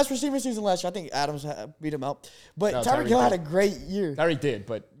arguably the best receiver season last year. I think Adams beat him out. But No, Tyreek Tyreek Hill had a did. great year. Tyreek did,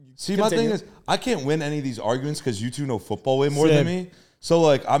 but See, my thing is, I can't win any of these arguments because you two know football way more than Same. me. So,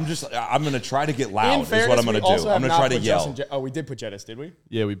 like, I'm going to try to get loud in is fairness, what I'm going we to do. also have I'm going to not try to put yell. Justin oh, we did put Jettis, did we?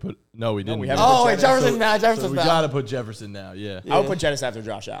 Yeah, we didn't. we haven't. Oh, put wait, Jettis. Jefferson's now. So Jefferson's we now. got to put Jefferson now, yeah. I would put Jettis after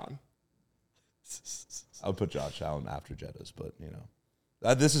Josh Allen. I would put Josh Allen after Jettis, but, you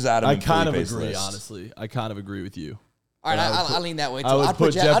know. This is Adam I and kind of Felipe's agree, list. honestly. I kind of agree with you. All right, I would I put- lean that way too. I would I'd put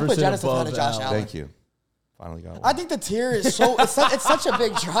I'd put Jefferson Jefferson ahead above of Josh Allen. Allen. Thank you. Finally got one. I think the tier is so it's such a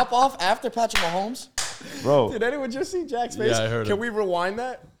big drop off after Patrick Mahomes. Bro, Did anyone just see Jack's face? Yeah, I heard Can him. we rewind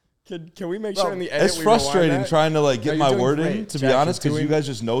that? Can we make sure in the edit it's we rewind frustrating that? trying to, like, No, get you're my doing word in, great. to Jack, be honest, you're because you doing- guys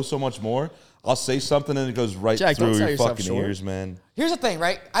just know so much more. I'll say something and it goes right Jack, don't through sell your yourself fucking short. ears, man. Here's the thing,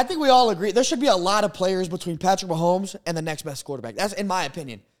 right? I think we all agree there should be a lot of players between Patrick Mahomes and the next best quarterback. That's in my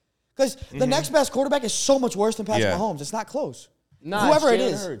opinion. Because the next best quarterback is so much worse than Patrick Yeah. Mahomes. It's not close. Nah, Whoever it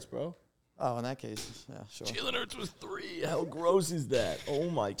Jalen is. Hurts, bro. Oh, in that case, yeah, sure. Jalen Hurts was 3. How gross is that? Oh,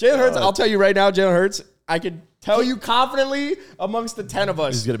 my Jalen Hurts, I'll tell you right now, Jalen Hurts, I can tell you confidently amongst the 10 of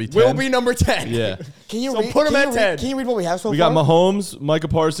us, He's gonna be will 10? be number 10. Yeah. Can you So read, put him can at you 10. Read, can you read what we have so We far? got Mahomes, Micah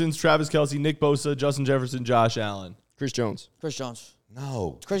Parsons, Travis Kelce, Nick Bosa, Justin Jefferson, Josh Allen. Chris Jones. Chris Jones.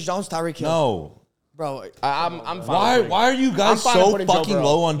 No. Chris Jones, Tyreek Hill. No. Bro, I'm fine. Why are you guys I'm fine so putting Joe fucking Burrow.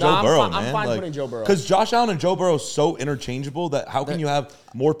 low on No, Joe I'm Burrow, fine- man? I'm fine putting Joe Burrow. Because Josh Allen and Joe Burrow are so interchangeable that how can you have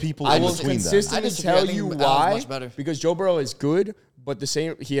more people I in will between them? consistently I disagree. I tell think you Allen's why. much better. Because Joe Burrow is good, but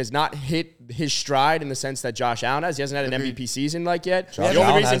he has not hit his stride in the sense that Josh Allen has. He hasn't had an MVP season like yet. Josh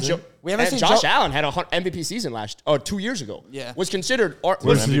Allen hasn't? We haven't seen Josh Joe- Allen had a MVP season 2 years ago. Yeah. Was considered.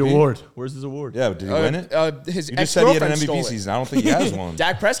 Where's the MVP? award? Where's his award? Yeah, did he win it? His You just said he had an ex-girlfriend stole MVP it. season. I don't think he has one.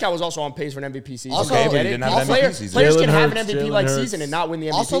 Dak Prescott was also on pace for an MVP season. Also- Okay, Okay, but get he it? didn't have an Players- MVP season. Players Jalen can have Hurts, an MVP-like Jalen season Hurts. and not win the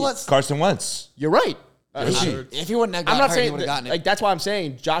MVP. Also, let's. Carson Wentz. You're right. If he wouldn't have I'm got not hurt, saying he would have gotten it. like that's why I'm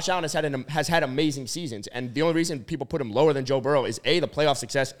saying Josh Allen has had amazing seasons, and the only reason people put him lower than Joe Burrow is A, the playoff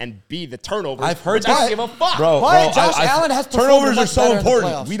success, and B, the turnovers. I've heard which I that. don't give a fuck. Bro, But Josh Allen has performed turnovers are much so better in the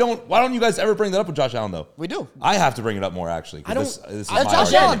important. playoffs. Why don't you guys ever bring that up with Josh Allen though? We do. I have to bring it up more actually. 'Cause I don't. This is I- my Josh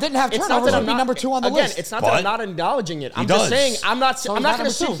argument. Allen didn't have it's not turnovers, that he'd be number 2 on the again, list. it's not that I'm But not acknowledging it. I'm does. just saying I'm not So going he's not to number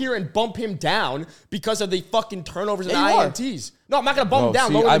sit 2. here and bump him down because of the fucking turnovers and Yeah, you are. INTs. No, I'm not going to bump him down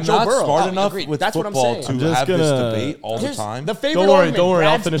See, lower than I'm Joe not Burrow. smart Oh, enough agreed. with That's what I'm football saying. to I'm just have this gonna- debate all the Here's time. The favorite Don't worry, argument, don't worry,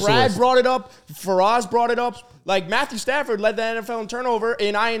 I'll Brad's- finish the Brad list. brought it up. Faraz brought it up. Like Matthew Stafford led the NFL in turnover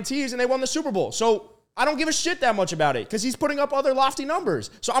in INTs, and they won the Super Bowl. So I don't give a shit that much about it because he's putting up other lofty numbers.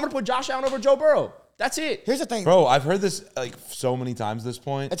 So I'm going to put Josh Allen over Joe Burrow. That's it. Here's the thing. Bro, I've heard this like so many times at this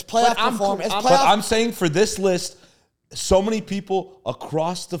point. It's playoff But I'm performance. It's cool. But playoff. I'm saying for this list, so many people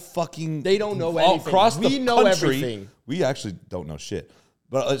across the fucking They don't know anything. across We the know country, everything. We actually don't know shit.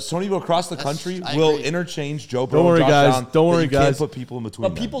 But so many people across the country I will agree. interchange Joe Burrow. Don't worry, and Josh guys. Allen, Don't that worry, you can't guys. put people in between.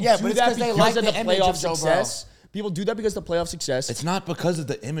 But people them. Yeah, do but it's that 'cause they because like of the the image of playoff Joe success. People do that because of the playoff success. It's not because of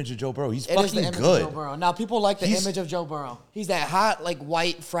the image of Joe Burrow. He's It is the fucking image good. of Joe Burrow. Now people like the He's- image of Joe Burrow. He's that hot, like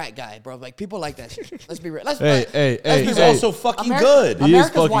white frat guy, bro. Like people like that shit. Let's be real. Hey, He's hey. also fucking America- good. He is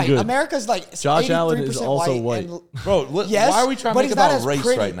America's fucking white. good. America's like Josh Allen is 83% also white. and- Bro, yes, why are we trying to but make he's not about as race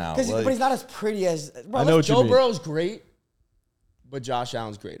pretty, right now? But Like, he's not as pretty as. Bro, I know what you Joe mean. Burrow's great, but Josh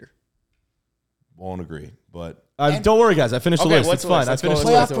Allen's greater. won't agree, but And- Don't worry, guys. I finished the Okay, list. what's It's the fine. list? I Let's go finished the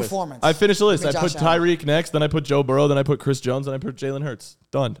with playoff list. the list. performance. I finished the list. Give I me put Josh Allen. Tyreek next, then I put Joe Burrow, then I put Chris Jones, then I put Jalen Hurts.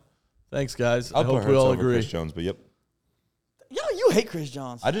 Done. Thanks, guys. I I'll put hope we Hurts all over agree. Chris Jones. But yep, Yo, you hate Chris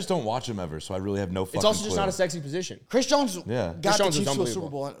Jones. I just don't watch him ever, so I really have no fucking It's also just clue. not a sexy position. Chris Jones Yeah. Chris got Jones the is Chiefs to a unbelievable.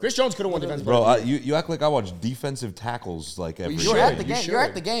 Super Bowl. Chris Jones could have won defensive Bro, player of the year. you act like I watch defensive tackles like every you You were should. at the You game. should. You're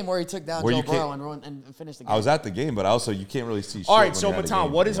at the game where he took down Where Joe you can't- Burrow and ruined and finished the game. I was at the game, but also you can't really see shit. All right, when so you're at a Matan,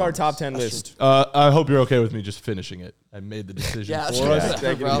 game, what to is be our honest. top 10 list? I hope you're okay with me just finishing it. and made the decision Yeah, for us.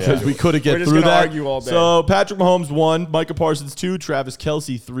 bro. Because we couldn't get We're just through gonna that. argue all day. So Patrick Mahomes 1, Micah Parsons 2, Travis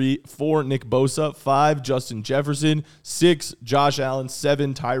Kelce 3, 4, Nick Bosa 5, Justin Jefferson 6, Josh Allen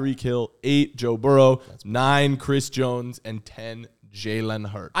 7, Tyreek Hill 8, Joe Burrow 9, Chris Jones, and 10, Jalen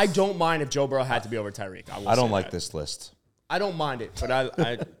Hurts. I don't mind if Joe Burrow had to be over Tyreek. I don't like this list. I don't mind it,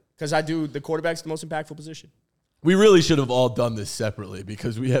 but because I do the quarterback's the most impactful position. We really should have all done this separately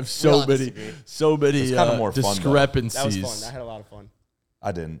because we have so many It's kinda more fun, though. discrepancies. That was fun. I had a lot of fun.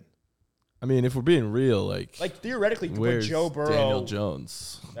 I didn't. I mean, if we're being real, like Theoretically, you could put where's Joe Burrow. Daniel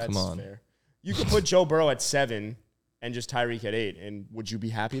Jones? That's Come on. fair. You could put Joe Burrow at 7 and just Tyreek at 8, and would you be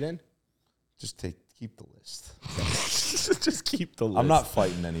happy then? Just keep the list. Just keep the list. I'm not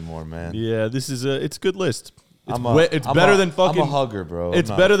fighting anymore, man. Yeah, it's a good list. It's, I'm better a- than fucking. I'm a hugger, bro. It's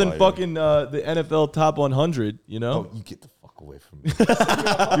I'm not better a than fighter. fucking the NFL top 100. You know. Oh, you get the fuck away from me. You get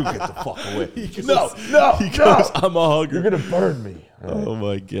the fuck away. He goes, I'm a hugger. You're gonna burn me. Oh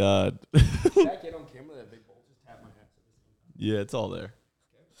my god. Get on camera that big bowl. Just tap my hat. Yeah, it's all there.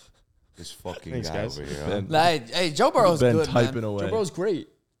 This fucking Thanks, guy guys. over here. Ben, Nah, hey, Joe Burrow's been good, typing man. away. Joe Burrow's great,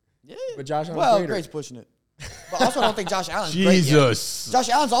 Yeah. but Josh Allen's Well, greater. great's pushing it. But also, I don't think Josh Allen's great yet. Jesus. Josh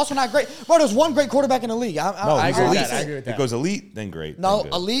Allen's also not great. Bro, there's one great quarterback in the league. No, I he's agree with elite. that. I agree with that. It goes elite, then great. No, then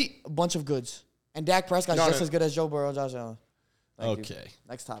good. elite, a bunch of goods. And Dak Prescott's No, just no. as good as Joe Burrow and Josh Allen. Thank you. Okay,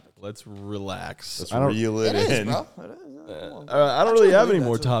 Next topic. let's relax. Let's I don't, reel it, It is, in. bro. It is. I don't really have any believe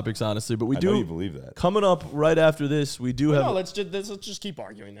more that, too. topics, honestly, but we I know you do. believe that. Coming up right after this, we do have. No, let's just keep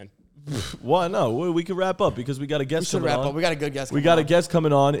arguing then. Well, no, we could wrap up because we got a We guest should coming wrap on. up. We got a good guest. We coming got a on. guest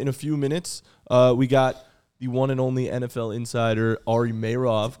coming on in a few minutes. We got the one and only NFL insider Ari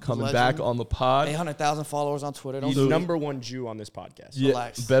MEIROV coming Legend. back on the pod. 800,000 followers on Twitter. Don't He's So- #1 Jew on this podcast. Yeah,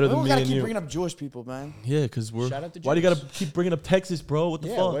 relax. better than we me gotta and keep you. bringing up Jewish people, man. Yeah, because we're. Shout out to Why do you Jews. gotta keep bringing up Texas, bro? What the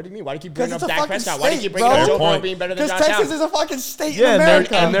Yeah, fuck? what do you mean? Why do you keep 'Cause bringing it's up a Dak fucking Prescott? Why do you state, keep bringing up bro. Joe Burrow Point. being better than Because Josh Texas Allen? is a fucking state Yeah, in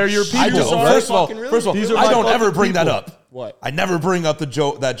America. and they're your I people. don't. right? First of all, Fucking really? first of all, These are I my don't ever fucking bring that people. up. What? I never bring up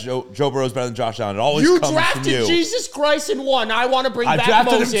Joe Burrow's better than Josh Allen. It always You comes from drafted you. Jesus Christ and won. I want to bring I back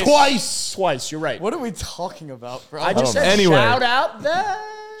drafted Moses. him twice. Twice, you're right. What are we talking about, bro? I just don't said know. Anyway. shout out that.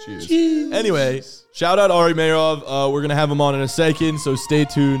 Anyway, shout out Ari MEIROV. We're gonna have him on in a second, so stay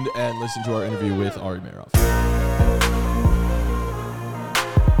tuned and listen to our interview with Ari MEIROV.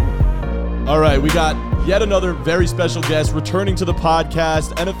 All right, we got yet another very special guest returning to the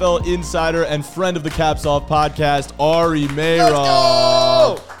podcast, NFL insider and friend of the Caps Off podcast, Ari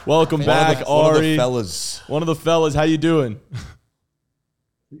MEIROV. Welcome back, One of Ari. the fellas. One of the fellas. How you doing?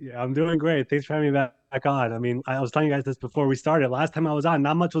 Yeah, I'm doing great. Thanks for having me back on. I mean, I was telling you guys this before we started. Last time I was on,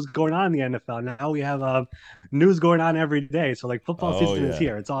 not much was going on in the NFL. Now we have news going on every day. So, like, football season is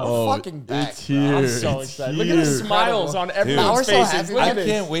here. It's awesome. fucking back, It's bro. here. I'm so It's excited. Look at the here. smiles on Now everyone's we're so faces. happy. Look I at this.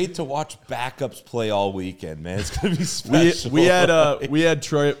 can't wait to watch backups play all weekend, man. It's gonna be special. We had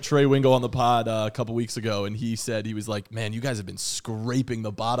Trey Wingo on the pod a couple weeks ago, and he said he was like, "Man, you guys have been scraping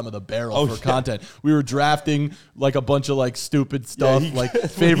the bottom of the barrel for content. We were drafting like a bunch of like stupid stuff, he- like when he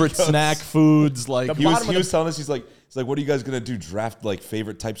favorite goes- snack foods, like He was telling us, he's like, what are you guys gonna do? Draft like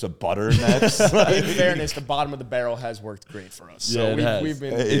favorite types of butter next? In fairness, the bottom of the barrel has worked great for us. Yeah, So it has. we've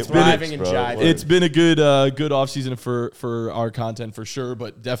been It thriving works, and bro. jiving. It's been a good offseason for our content for sure,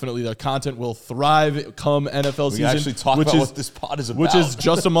 but definitely the content will thrive come NFL We season. can actually talk which about is- what this pod is about. which is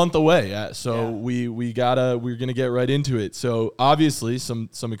just a month away. So we're gonna get right into it. So obviously some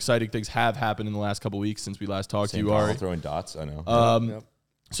exciting things have happened in the last couple weeks since we last talked to you, Ari. throwing dots. I know.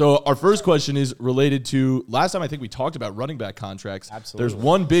 So our first question is related to last time I think we talked about running back contracts. Absolutely. There's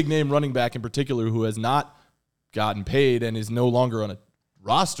one big name running back in particular who has not gotten paid and is no longer on a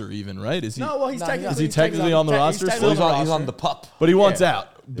roster even, right? Is he? No, well, he's No, technically, Is he technically on the roster technically still? on the he's on roster. the pup. But he wants Yeah. out.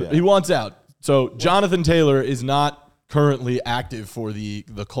 Yeah. He wants out. So Jonathan Taylor is not currently active for the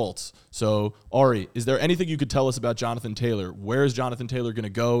Colts. So Ari, is there anything you could tell us about Jonathan Taylor? Where is Jonathan Taylor going to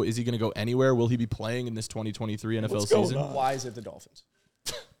go? Is he going to go anywhere? Will he be playing in this 2023 NFL season? Why is it the Dolphins?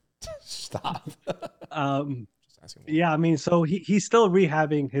 Stop. Yeah, I mean, so he's still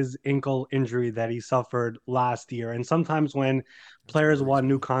rehabbing his ankle injury that he suffered last year. And sometimes when players want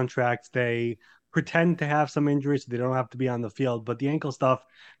new contracts, they pretend to have some injuries so they don't have to be on the field. But the ankle stuff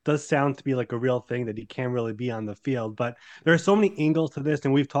does sound to be like a real thing that he can't really be on the field. But there are so many angles to this,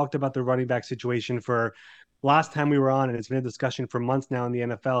 and we've talked about the running back situation for last time we were on, and it's been a discussion for months now in the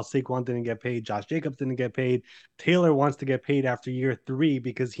NFL. Saquon didn't get paid. Josh Jacobs didn't get paid. Taylor wants to get paid after year 3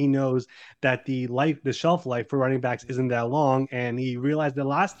 because he knows that the shelf life for running backs isn't that long. And he realized that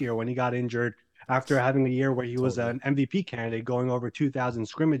last year when he got injured after having a year where he was an MVP candidate going over 2,000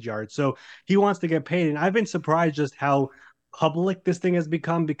 scrimmage yards. So he wants to get paid. And I've been surprised just how public this thing has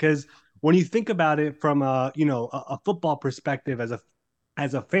become, because when you think about it from a football perspective as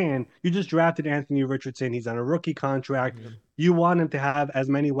a fan, you just drafted Anthony Richardson. He's on a rookie contract. You want him to have as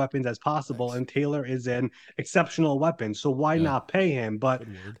many weapons as possible, and Taylor is an exceptional weapon. So why not pay him? But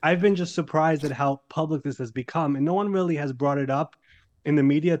I've been just surprised at how public this has become, and no one really has brought it up in the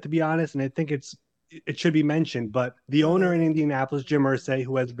media, to be honest. And I think it should be mentioned. But the owner in Indianapolis, Jim Irsay,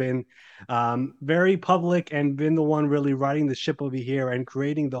 who has been very public and been the one really riding the ship over here and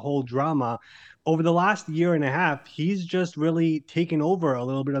creating the whole drama over the last year and a half, he's just really taken over a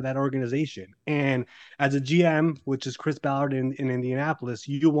little bit of that organization. And as a GM, which is Chris Ballard in Indianapolis,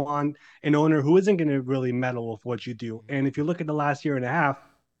 you want an owner who isn't going to really meddle with what you do. And if you look at the last year and a half,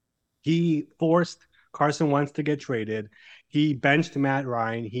 he forced Carson Wentz to get traded. He benched Matt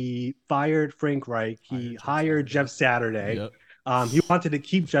Ryan. He fired Frank Reich. He hired Jeff Saturday. Yep. He wanted to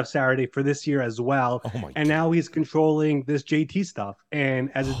keep Jeff Saturday for this year as well. And now he's controlling this JT stuff.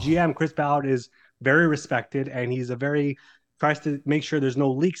 And as a GM, Chris Ballard is very respected, and he's tries to make sure there's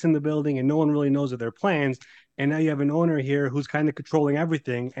no leaks in the building and no one really knows of their plans. And now you have an owner here who's kind of controlling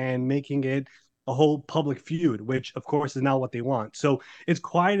everything and making it a whole public feud, which of course is not what they want. So it's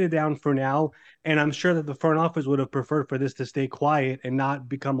quieted down for now. And I'm sure that the front office would have preferred for this to stay quiet and not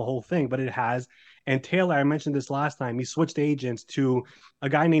become a whole thing, but it has. And Taylor, I mentioned this last time, he switched agents to a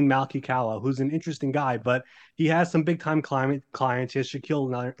guy named Malky Kala, who's an interesting guy, but he has some big time clients. He has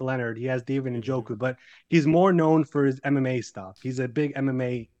Shaquille Leonard, he has David Njoku, but he's more known for his MMA stuff. He's a big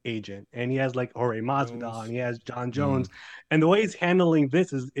MMA agent, and he has like Jorge Masvidal, and he has John Jones. And the way he's handling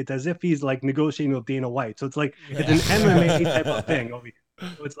this is it's as if he's like negotiating with Dana White. So it's like it's an MMA type of thing.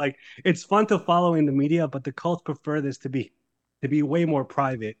 So it's like it's fun to follow in the media, but the Colts prefer this to be way more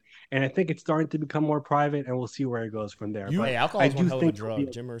private. And I think it's starting to become more private, and we'll see where it goes from there. Hey, alcohol is one hell of a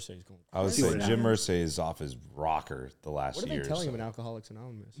drug. Jim Irsay is going. I would say Jim Irsay is off his rocker the last year. What are they telling him in Alcoholics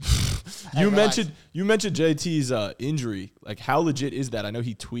Anonymous? You mentioned JT's injury. Like, how legit is that? I know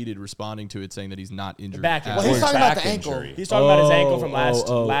he tweeted responding to it saying that he's not injured. Back Well, he's talking about the ankle. He's talking about his ankle from last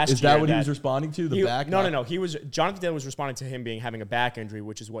year. Is that what he was responding to? The back? No. Jonathan Taylor was responding to him having a back injury,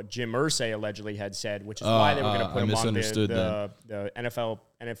 which is what Jim Irsay allegedly had said, which is why they were going to put him on the NFL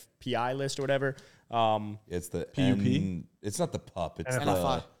NFPI list or whatever. It's the PUP. It's not the pup. It's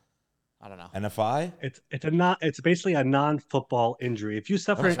NFI. I don't know. NFI. It's basically a non-football injury. If you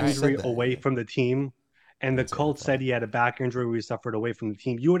suffer an injury away from the team, and the Colts said he had a back injury where he suffered away from the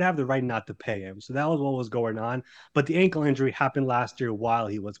team, you would have the right not to pay him. So that was what was going on. But the ankle injury happened last year while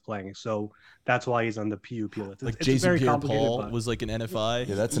he was playing. So that's why he's on the PUP list. Like Jason Pierre-Paul was like an NFI.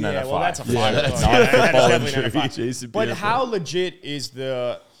 Yeah, that's an NFI. Well, that's a that's definitely an NFI. Jason But Pierre-Paul. how legit is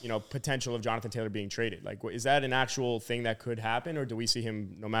the potential of Jonathan Taylor being traded? Like, is that an actual thing that could happen, or do we see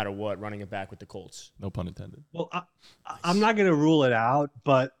him no matter what running it back with the Colts? No pun intended. Well, I'm not going to rule it out,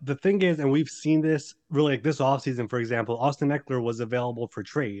 but the thing is, and we've seen this really like this offseason, for example, Austin Eckler was available for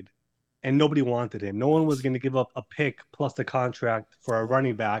trade and nobody wanted him. No one was going to give up a pick plus the contract for a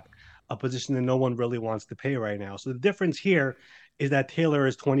running back, a position that no one really wants to pay right now. So the difference here is that Taylor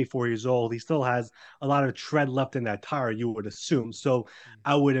is 24 years old. He still has a lot of tread left in that tire, you would assume. So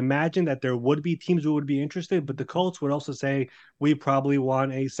I would imagine that there would be teams who would be interested, but the Colts would also say, we probably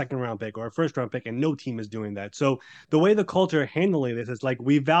want a second-round pick or a first-round pick, and no team is doing that. So the way the Colts are handling this is like,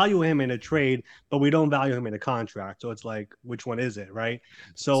 we value him in a trade, but we don't value him in a contract. So it's like, which one is it, right?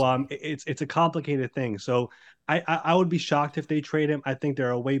 So it's a complicated thing. So I would be shocked if they trade him. I think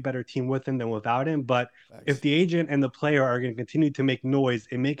they're a way better team with him than without him. But if the agent and the player are going to continue to make noise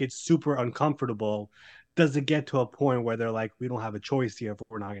and make it super uncomfortable, does it get to a point where they're like, we don't have a choice here if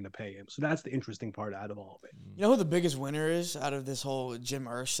we're not going to pay him? So that's the interesting part out of all of it. You know who the biggest winner is out of this whole Jim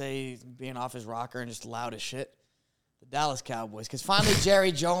Irsay being off his rocker and just loud as shit? The Dallas Cowboys, because finally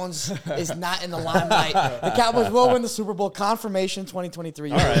Jerry Jones is not in the limelight. The Cowboys will win the Super Bowl. Confirmation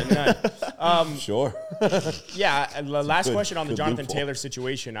 2023. All right. Sure. Yeah, and the last question on the Jonathan Taylor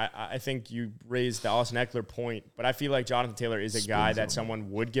situation. I think you raised the Austin Eckler point, but I feel like Jonathan Taylor is a guy that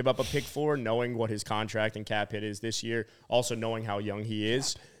someone would give up a pick for, knowing what his contract and cap hit is this year, also knowing how young he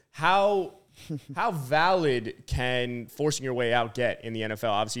is. How valid can forcing your way out get in the NFL?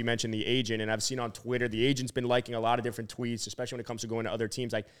 Obviously, you mentioned the agent, and I've seen on Twitter the agent's been liking a lot of different tweets, especially when it comes to going to other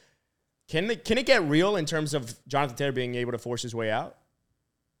teams. Like, can it get real in terms of Jonathan Taylor being able to force his way out?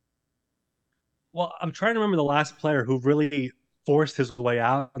 Well, I'm trying to remember the last player who really forced his way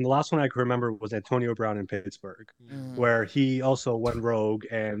out, and the last one I can remember was Antonio Brown in Pittsburgh, where he also went rogue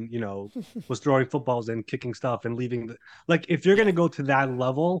and was throwing footballs and kicking stuff and leaving. Like, if you're going to go to that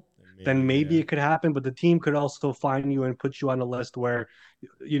level, then maybe it could happen. But the team could also find you and put you on a list where,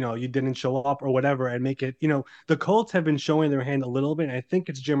 you didn't show up or whatever, and make it. The Colts have been showing their hand a little bit. I think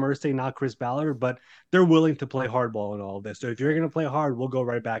it's Jim Irsay, not Chris Ballard, but they're willing to play hardball in all of this. So if you're going to play hard, we'll go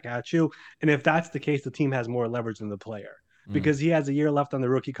right back at you. And if that's the case, the team has more leverage than the player because he has a year left on the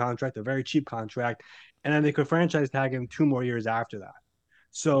rookie contract, a very cheap contract, and then they could franchise tag him 2 more years after that.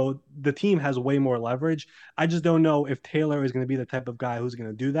 So the team has way more leverage. I just don't know if Taylor is going to be the type of guy who's going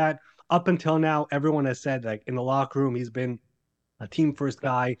to do that. Up until now, everyone has said, like, in the locker room, he's been a team first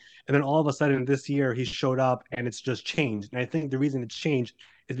guy. And then all of a sudden this year he showed up and it's just changed. And I think the reason it's changed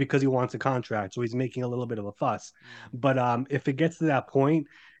is because he wants a contract. So he's making a little bit of a fuss. But if it gets to that point,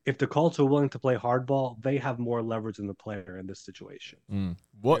 if the Colts are willing to play hardball, they have more leverage than the player in this situation.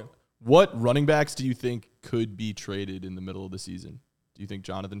 What running backs do you think could be traded in the middle of the season? Do you think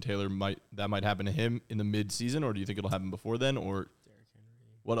Jonathan Taylor might happen to him in the mid-season, or do you think it'll happen before then? Or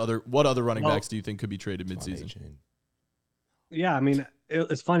what other running backs do you think could be traded mid-season? Yeah, I mean,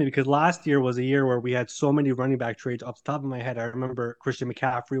 it's funny because last year was a year where we had so many running back trades. Off the top of my head, I remember Christian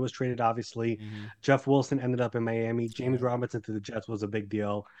McCaffrey was traded, obviously. Jeff Wilson ended up in Miami. James Robinson to the Jets was a big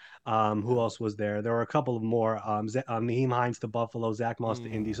deal. Who else was there? There were a couple of more. Naheem Hines to Buffalo, Zach Moss to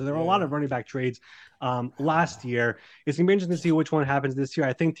Indy. So there were a lot of running back trades last year. It's going to be interesting to see which one happens this year.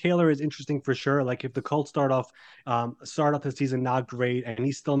 I think Taylor is interesting for sure. Like if the Colts start off the season not great and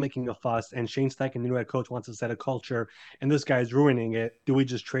he's still making a fuss and Shane Steichen, the new head coach, wants to set a culture and this guy's ruining it, do we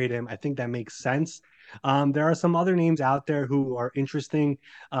just trade him? I think that makes sense. There are some other names out there who are interesting.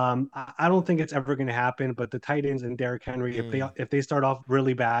 I don't think it's ever going to happen, but the tight ends and Derrick Henry, if they start off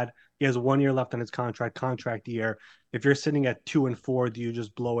really bad, he has 1 year left on his contract year. If you're sitting at 2 and 4, do you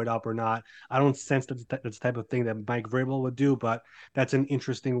just blow it up or not? I don't sense that's the type of thing that Mike Vrabel would do, but that's an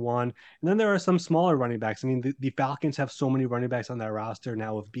interesting one. And then there are some smaller running backs. I mean, the Falcons have so many running backs on their roster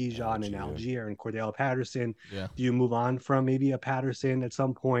now with Bijan and Algier and Cordell Patterson. Yeah. Do you move on from maybe a Patterson at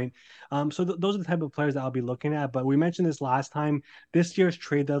some point? So those are the type of players that I'll be looking at. But we mentioned this last time. This year's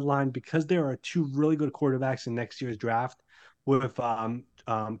trade deadline, because there are 2 really good quarterbacks in next year's draft with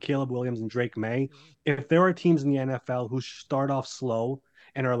Caleb Williams and Drake May. If there are teams in the NFL who start off slow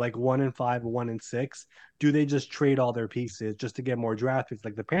and are like 1-5, 1-6, do they just trade all their pieces just to get more draft picks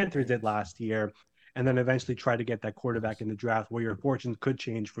like the Panthers did last year, and then eventually try to get that quarterback in the draft where your fortunes could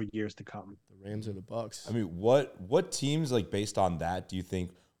change for years to come? The Rams or the Bucks. I mean, what teams, like, based on that,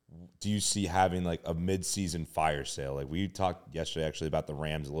 do you see having like a mid-season fire sale? Like we talked yesterday actually about the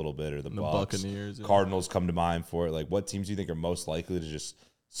Rams a little bit, or the Bucks, Buccaneers, Cardinals come to mind for it. Like what teams do you think are most likely to just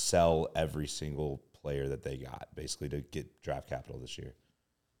sell every single player that they got basically to get draft capital this year?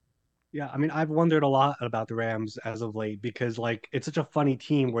 Yeah, I mean, I've wondered a lot about the Rams as of late because, like, it's such a funny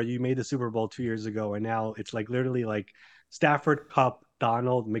team where you made the Super Bowl 2 years ago, and now it's like literally like Stafford, Kupp,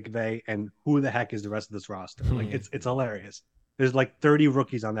 Donald, McVay, and who the heck is the rest of this roster? Like, it's hilarious. There's like 30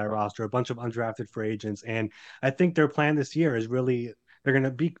 rookies on that roster, a bunch of undrafted free agents, and I think their plan this year is really they're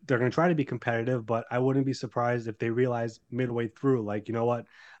gonna try to be competitive, but I wouldn't be surprised if they realize midway through, like, you know what,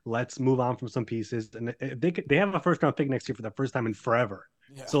 let's move on from some pieces. And if they have a first round pick next year for the first time in forever.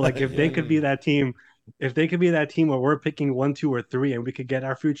 Yeah. So like if they could be that team, where we're picking 1, 2, or 3, and we could get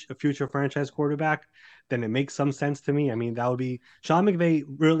our future franchise quarterback, then it makes some sense to me. I mean, that would be Sean McVay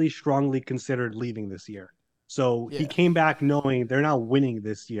really strongly considered leaving this year. So he came back knowing they're not winning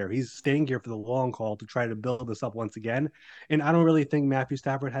this year. He's staying here for the long haul to try to build this up once again. And I don't really think Matthew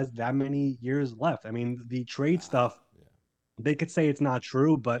Stafford has that many years left. I mean, the trade stuff, they could say it's not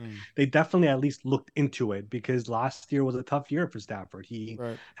true, but they definitely at least looked into it because last year was a tough year for Stafford. He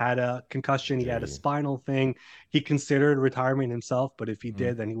had a concussion. He had a spinal thing. He considered retirement himself, but if he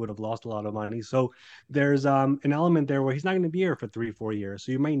did, then he would have lost a lot of money. So there's an element there where he's not going to be here for 3-4 years.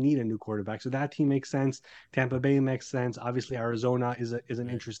 So you might need a new quarterback. So that team makes sense. Tampa Bay makes sense. Obviously, Arizona is an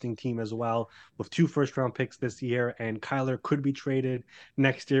interesting team as well with 2 first-round picks this year, and Kyler could be traded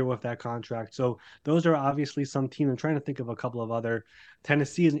next year with that contract. So those are obviously some teams. I'm trying to think of a couple of other.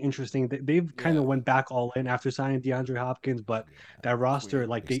 Tennessee is interesting. They've kind of went back all in after signing DeAndre Hopkins, but that roster,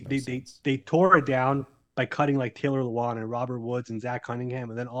 like they tore it down by cutting like Taylor Lewan and Robert Woods and Zach Cunningham,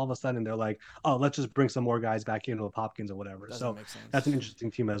 and then all of a sudden they're like, oh, let's just bring some more guys back in with Hopkins or whatever. So that's an interesting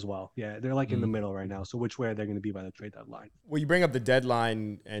team as well. Yeah, they're like in the middle right now. So which way are they going to be by the trade deadline? Well, you bring up the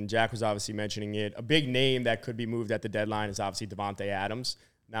deadline, and Jack was obviously mentioning it. A big name that could be moved at the deadline is obviously Devontae Adams.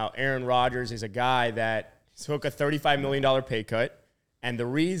 Now, Aaron Rodgers is a guy that took a $35 million pay cut. And the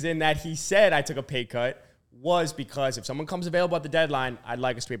reason that he said I took a pay cut was because if someone comes available at the deadline, I'd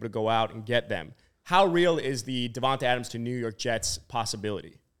like us to be able to go out and get them. How real is the Devontae Adams to New York Jets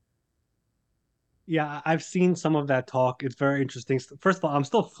possibility? Yeah, I've seen some of that talk. It's very interesting. First of all, I'm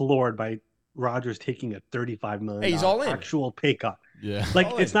still floored by Rodgers taking a $35 million Hey, he's all in. actual pay cut. Yeah. Like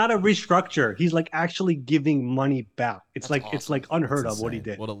all it's in. not a restructure. He's like actually giving money back. It's That's it's awesome. like unheard of what he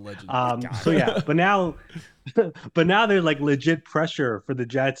insane. did. What a legend. So yeah, but now there's like legit pressure for the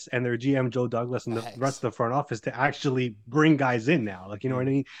Jets and their GM Joe Douglas and the Facts. rest of the front office to actually bring guys in now. Like, you know what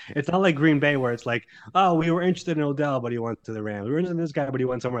I mean? It's not like Green Bay where it's like, oh, we were interested in Odell, but he went to the Rams. We were interested in this guy, but he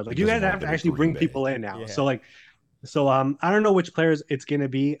went somewhere else. Like, He you doesn't guys wanna have to go to actually Green bring Bay. people in now. Yeah. So I don't know which players it's going to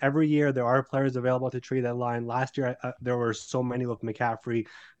be. Every year there are players available to trade that line. Last year there were so many with McCaffrey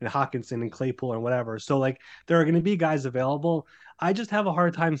and Hawkinson and Claypool and whatever. So like there are going to be guys available. I just have a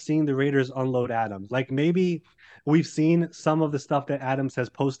hard time seeing the Raiders unload Adams. Like maybe we've seen some of the stuff that Adams has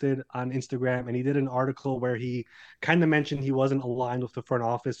posted on Instagram, and he did an article where he kind of mentioned he wasn't aligned with the front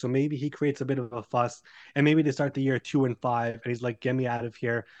office. So maybe he creates a bit of a fuss, and maybe they start the year 2-5, and he's like, "Get me out of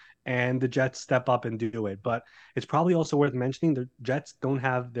here." And the Jets step up and do it. But it's probably also worth mentioning the Jets don't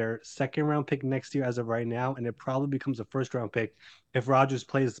have their second round pick next year as of right now, and it probably becomes a first round pick if Rodgers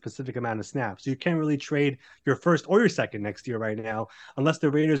plays a specific amount of snaps. So you can't really trade your first or your second next year right now, unless the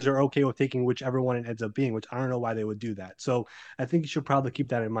Raiders are okay with taking whichever one it ends up being, which I don't know why they would do that. So I think you should probably keep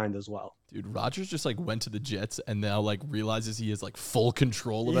that in mind as well. Dude, Rodgers just like went to the Jets and now like realizes he has like full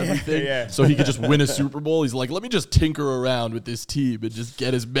control of everything. yeah. So he could just win a Super Bowl. He's like, let me just tinker around with this team and just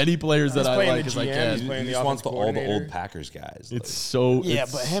get as many players that I playing like the as I GM, can. he's playing He the just wants offensive all the coordinator. old Packers guys. It's so Yeah,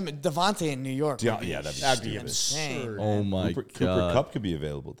 it's, but him, Devontae in New York. Yeah, would yeah, that'd be That'd be stupid. insane. oh my Cooper god. Cup could be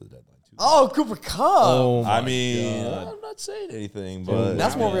available at the deadline too. Oh, Cooper Cup. Oh my I mean, God. I'm not saying anything, but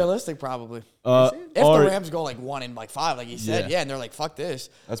That's more Yeah. realistic, probably. Uh, If Ari- the Rams go like 1-5, like he said, Yeah. yeah, and they're like, fuck this.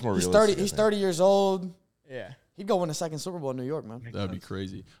 that's more He's realistic. 30. He's 30 years old. Yeah. He'd go win the second Super Bowl in New York, man. That would be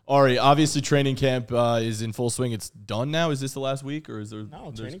crazy. Ari, obviously training camp is in full swing. It's done now. Is this the last week or is there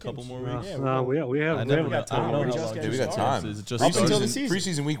there's a training couple camp's- more yeah, weeks? We have I never got I don't time. know We're how just long getting we got started. time. Is it just Up until started? the season.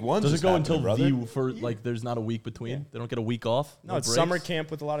 Preseason week one. Does it just go happened, until brother. the for like there's not a week between? They don't get a week off? No, it's breaks? summer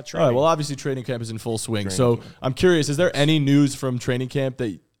camp with a lot of All training. right. Well, obviously training camp is in full swing. Training So camp. I'm curious, is there any news from training camp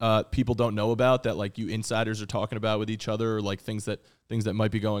that people don't know about that like you insiders are talking about with each other, or like things that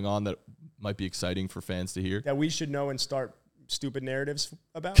might be going on that might be exciting for fans to hear? that we should know and start stupid narratives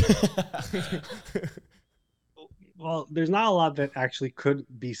about. Well, there's not a lot that actually could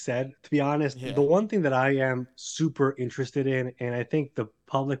be said, to be honest. Yeah. The one thing that I am super interested in, and I think the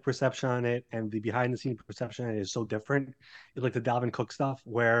public perception on it and the behind the scenes perception on it is so different, is like the Dalvin Cook stuff,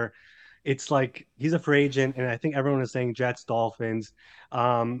 where it's like he's a free agent, and I think everyone is saying Jets, Dolphins.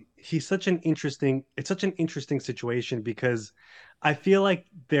 It's such an interesting situation because I feel like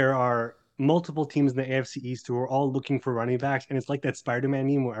there are multiple teams in the AFC East who are all looking for running backs, and it's like that Spider-Man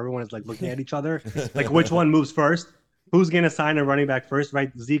meme where everyone is like looking at each other, like which one moves first. Who's going to sign a running back first,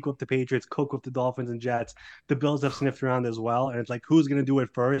 right? Zeke with the Patriots, Cook with the Dolphins and Jets. The Bills have sniffed around as well, and it's like who's going to do it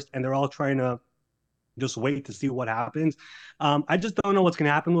first, and they're all trying to just wait to see what happens. I just don't know what's going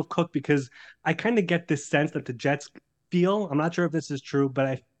to happen with Cook because I kind of get this sense that the Jets feel, I'm not sure if this is true,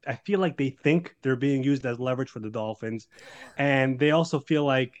 but I feel like they think they're being used as leverage for the Dolphins. And they also feel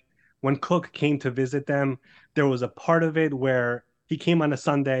like when Cook came to visit them, there was a part of it where he came on a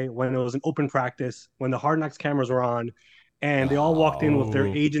Sunday when it was an open practice, when the Hard Knocks cameras were on, and they all walked in with their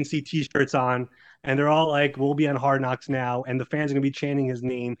agency T-shirts on, and they're all like, we'll be on Hard Knocks now, and the fans are going to be chanting his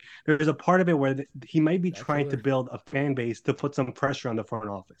name. There's a part of it where he might be trying to build a fan base to put some pressure on the front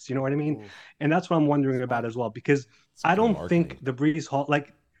office. You know what I mean? And that's what I'm wondering about as well, because I don't think the Breece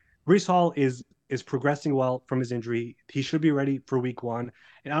Hall is progressing well from his injury. He should be ready for week one.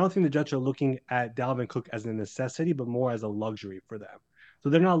 And I don't think the Jets are looking at Dalvin Cook as a necessity, but more as a luxury for them. So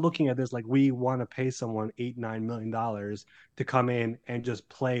they're not looking at this like we want to pay someone $8-9 million to come in and just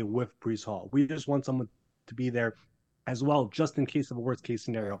play with Breece Hall. We just want someone to be there as well, just in case of a worst case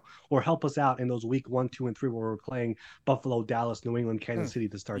scenario, or help us out in those week 1, 2, and 3 where we're playing Buffalo, Dallas, New England, Kansas City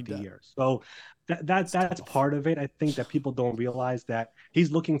to start the year. So that's part of it. I think that people don't realize that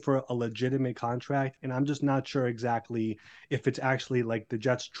he's looking for a legitimate contract, and I'm just not sure exactly if it's actually like the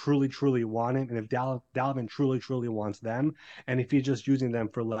Jets truly want him, and if Dalvin truly wants them, and if he's just using them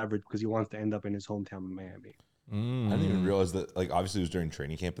for leverage because he wants to end up in his hometown of Miami. I didn't even realize that. Like, obviously, it was during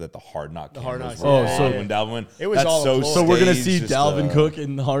training camp, but that the Hard Knock Hard cameras Knocks, were yeah. on So- when Dalvin went. It was that's all so. applause. So we're gonna staged, see just, Dalvin Cook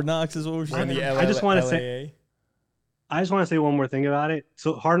in Hard Knocks, is what we're On saying. the I just wanna LAA. say- I just want to say one more thing about it.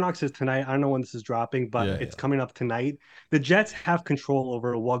 So Hard Knocks is tonight. I don't know when this is dropping, but Yeah, it's coming up tonight. The Jets have control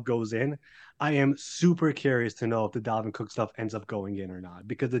over what goes in. I am super curious to know if the Dalvin Cook stuff ends up going in or not,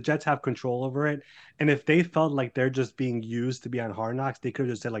 because the Jets have control over it. And if they felt like they're just being used to be on Hard Knocks, they could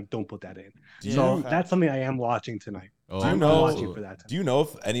have just said like, "Don't put that in." So facts. that's something I am watching tonight. Oh, Do you I'm know? watching for that tonight. Do you know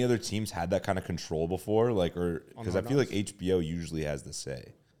if any other teams had that kind of control before? Like, or because I Hard feel like Knocks? HBO usually has the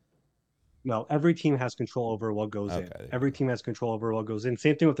say. No, every team has control over what goes in. Okay. Every team has control over what goes in.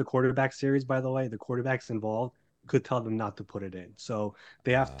 Same thing with the quarterback series, by the way. The quarterbacks involved could tell them not to put it in. So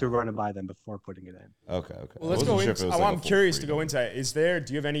they have to run it by them before putting it in. Okay. Well, let's I go wasn't sure if into. it was like a I'm full curious to freedom. go into that.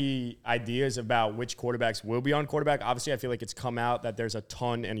 Do you have any ideas about which quarterbacks will be on quarterback? Obviously, I feel like it's come out that there's a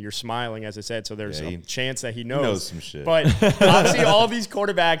ton, and you're smiling as I said, so there's Yeah, a chance that he knows. knows some shit. But obviously, all these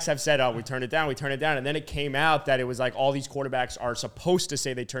quarterbacks have said, "Oh, we turned it down, we turned it down," and then it came out that it was like all these quarterbacks are supposed to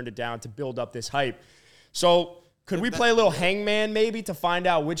say they turned it down to build up this hype. So, could we play a little hangman maybe to find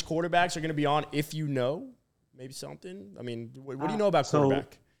out which quarterbacks are going to be on if you know? Maybe something. I mean, what do you know about So-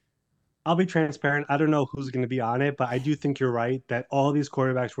 quarterback? I'll be transparent. I don't know who's going to be on it, but I do think you're right that all these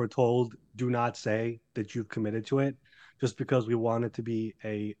quarterbacks were told do not say that you've committed to it, just because we want it to be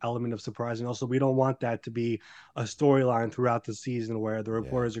a element of surprise, and also we don't want that to be a storyline throughout the season where the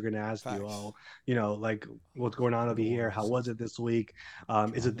reporters are going to ask you, Facts. "Oh, like what's going on over here? How was it this week?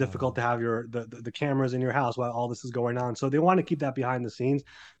 Is it difficult to have the cameras in your house while all this is going on?" So they want to keep that behind the scenes.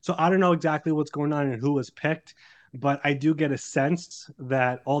 So I don't know exactly what's going on and who was picked. But I do get a sense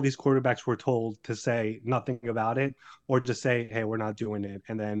that all these quarterbacks were told to say nothing about it or just say, "Hey, we're not doing it."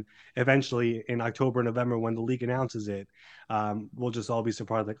 And then eventually in October, November, when the league announces it, we'll just all be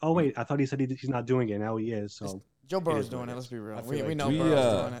surprised, like, "Oh, wait, I thought he said he's not doing it. Now he is." So Joe Burrow's is what doing it it. is. Let's be real. I feel We like know we,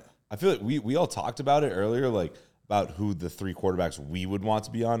 Burrow's doing it. I feel like we all talked about it earlier, like about who the three quarterbacks we would want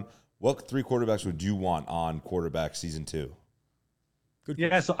to be on. What three quarterbacks would you want on quarterback season 2? Good yeah,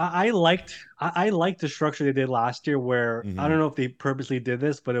 question. so I liked the structure they did last year, where I don't know if they purposely did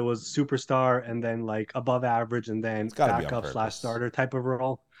this, but it was superstar and then like above average and then gotta be on backup / purpose. starter type of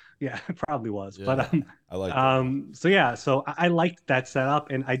role. Yeah, it probably was. Yeah. But I like that. so yeah, so I liked that setup,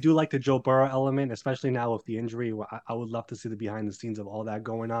 and I do like the Joe Burrow element, especially now with the injury. I would love to see the behind the scenes of all that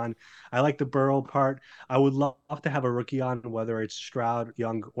going on. I like the Burrow part. I would love to have a rookie on, whether it's Stroud,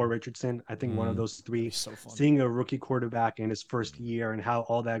 Young, or Richardson. I think one of those three. So fun. Seeing a rookie quarterback in his first year and how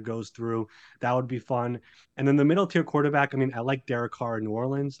all that goes through, that would be fun. And then the middle tier quarterback, I mean, I like Derek Carr in New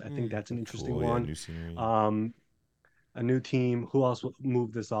Orleans. I think that's an interesting Cool, yeah, one. new scenery. A new team. Who else will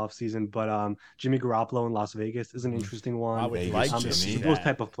move this offseason? But Jimmy Garoppolo in Las Vegas is an interesting one. I would Vegas like to Jimmy. see those that.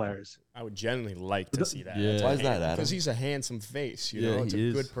 type of players. I would genuinely like to see that. Yeah. Why is that, Adam? Because he's a handsome face. You Yeah, know, it's a he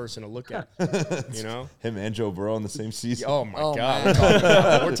is. good person to look at. You know. Him and Joe Burrow in the same season. Oh my Oh, God,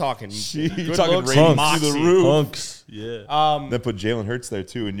 man. we're talking. You're good talking looks ratings and through moxie. the roof. Hunks. Yeah. Then put Jalen Hurts there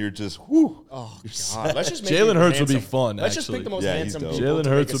too, and you're just whoo. Oh God, let's just make Jalen people Hurts would be handsome. fun, Let's just actually. pick the most Yeah, he's handsome dope. people Jalen to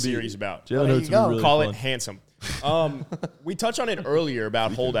Hurts make a would be series about. Jalen there Hurts you would be go. really Call fun. it handsome. We touched on it earlier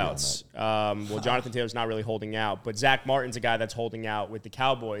about holdouts. Well, Jonathan Taylor's not really holding out, but Zach Martin's a guy that's holding out with the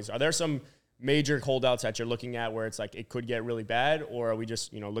Cowboys. Are there some major holdouts that you're looking at where it's like it could get really bad, or are we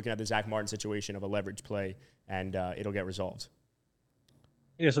just looking at the Zach Martin situation of a leverage play and it'll get resolved?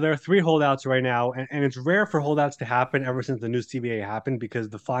 Yeah, so there are 3 holdouts right now, and it's rare for holdouts to happen ever since the new CBA happened, because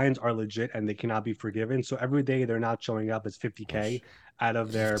the fines are legit and they cannot be forgiven. So every day they're not showing up, it's $50K out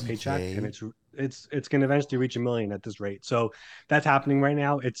of their paycheck, and it's going to eventually reach $1 million at this rate. So that's happening right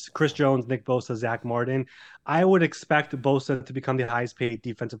now. It's Chris Jones, Nick Bosa, Zach Martin. I would expect Bosa to become the highest paid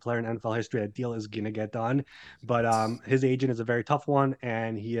defensive player in NFL history. That deal is going to get done, but his agent is a very tough one,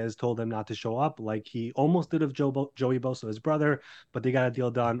 and he has told him not to show up, like he almost did with Joey Bosa, his brother, but they got a deal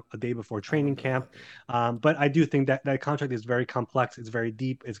done a day before training camp. But I do think that contract is very complex. It's very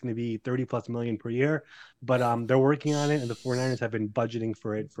deep. It's going to be 30+ million per year, but they're working on it, and the 49ers have been budgeting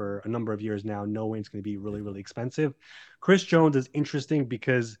for it for a number of years now, knowing it's going to be really, really expensive. Chris Jones is interesting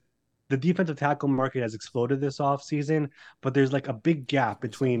because the defensive tackle market has exploded this offseason, but there's like a big gap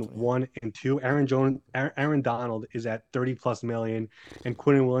between 1 and 2. Aaron Donald is at 30+ million, and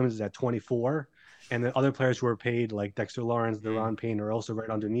Quentin Williams is at 24. And then other players who are paid, like Dexter Lawrence, Deron Payne, are also right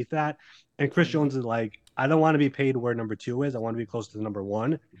underneath that. And Chris Jones is like, I don't want to be paid where number 2 is. I want to be close to number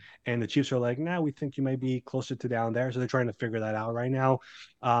 1. And the Chiefs are like, nah, we think you might be closer to down there. So they're trying to figure that out right now.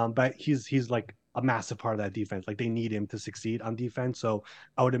 But he's like a massive part of that defense. Like, they need him to succeed on defense. So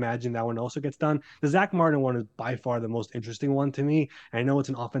I would imagine that one also gets done. The Zach Martin one is by far the most interesting one to me. I know it's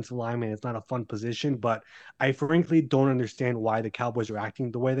an offensive lineman. It's not a fun position, but I frankly don't understand why the Cowboys are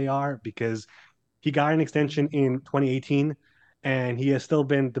acting the way they are, because he got an extension in 2018, and he has still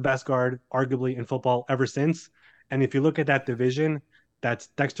been the best guard, arguably, in football ever since. And if you look at that division, that's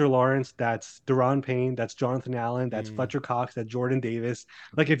Dexter Lawrence, that's Deron Payne, that's Jonathan Allen, that's Fletcher Cox, that's Jordan Davis.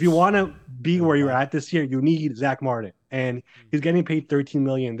 Like, if you want to be where you're at this year, you need Zach Martin, and he's getting paid $13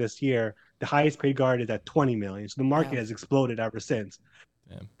 million this year. The highest paid guard is at $20 million. So the market has exploded ever since.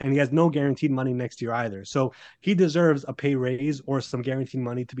 And he has no guaranteed money next year either. So he deserves a pay raise or some guaranteed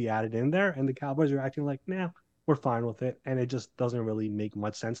money to be added in there. And the Cowboys are acting like, nah, we're fine with it. And it just doesn't really make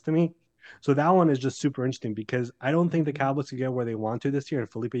much sense to me. So that one is just super interesting because I don't think the Cowboys could get where they want to this year. And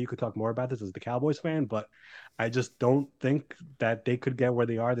Felipe, you could talk more about this as the Cowboys fan, but I just don't think that they could get where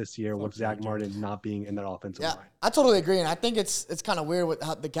they are this year with Zach Martin not being in that offensive line. I totally agree. And I think it's kind of weird with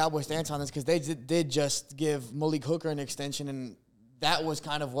how the Cowboys stance on this because they did just give Malik Hooker an extension, and that was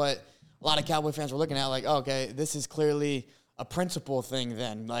kind of what a lot of Cowboy fans were looking at. Like, okay, this is clearly a principle thing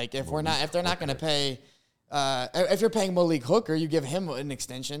then. Like, if they're not going to pay, if you're paying Malik Hooker, you give him an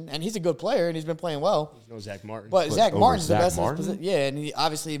extension, and he's a good player, and he's been playing well. There's no Zach Martin. But Zach Martin's the best in his position. Yeah, and he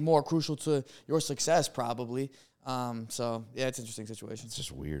obviously more crucial to your success probably. So yeah, it's an interesting situation. It's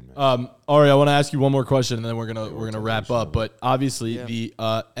just weird, man. Ari, I want to ask you one more question, and then we're gonna wrap up. But obviously, the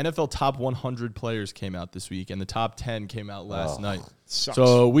NFL top 100 players came out this week, and the top 10 came out last night.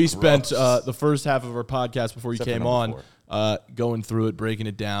 So we spent the first half of our podcast before you came on going through it, breaking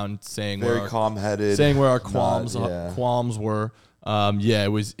it down, saying Very calm-headed, saying where our qualms were.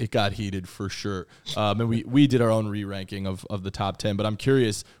 It got heated for sure. And we did our own re-ranking of the top 10, but I'm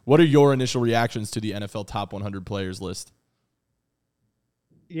curious, what are your initial reactions to the NFL top 100 players list?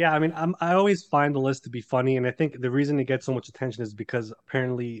 Yeah, I mean, I always find the list to be funny, and I think the reason it gets so much attention is because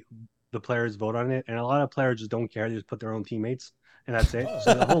apparently the players vote on it, and a lot of players just don't care. They just put their own teammates, and that's it.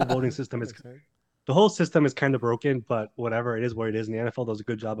 So the whole voting system is kind of broken, but whatever, it is what it is. And the NFL does a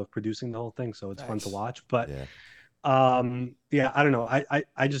good job of producing the whole thing, so it's fun to watch. But I don't know.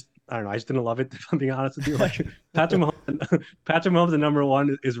 I just didn't love it, if I'm being honest with you. Like, Patrick Mahomes, the number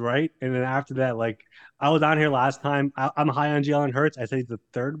one, is right. And then after that, like, I was on here last time. I'm high on Jalen Hurts. I said he's the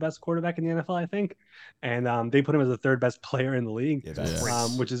third best quarterback in the NFL, I think. And they put him as the third best player in the league,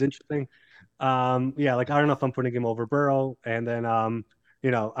 which is interesting. Like, I don't know if I'm putting him over Burrow. And then, I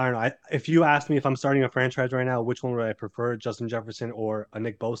don't know. If you asked me if I'm starting a franchise right now, which one would I prefer, Justin Jefferson or a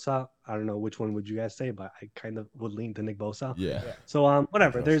Nick Bosa? I don't know which one would you guys say, but I kind of would lean to Nick Bosa. Yeah. So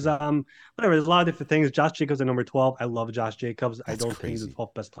whatever. There's There's a lot of different things. Josh Jacobs at number 12. I love Josh Jacobs. I don't think he's the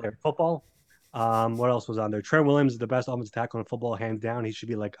 12th best player in football. What else was on there? Trent Williams is the best offensive tackle in football, hands down. He should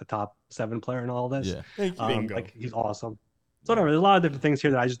be like a top 7 player in all of this. Yeah. Like, he's awesome. So whatever, there's a lot of different things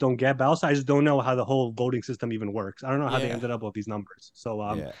here that I just don't get, but also I just don't know how the whole voting system even works. I don't know how they ended up with these numbers. So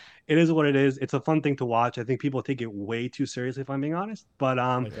it is what it is. It's a fun thing to watch. I think people take it way too seriously, if I'm being honest. But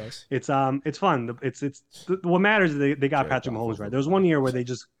it's fun. It's what matters is they got Patrick Mahomes right. There was one year where they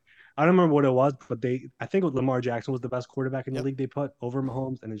just, I don't remember what it was, but I think Lamar Jackson was the best quarterback in the league they put over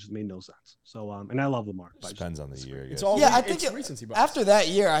Mahomes, and it just made no sense. So and I love Lamar. It depends on the year. I think recency bias. After that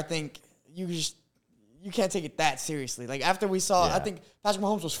year, I think you can't take it that seriously. Like, after we saw, I think Patrick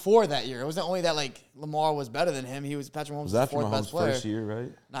Mahomes was 4 that year. It wasn't only that, like, Lamar was better than him. Patrick Mahomes was the 4th best player. First year,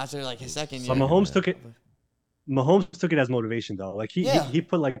 right? Not after, like, his second year. So Mahomes took it as motivation, though. Like, he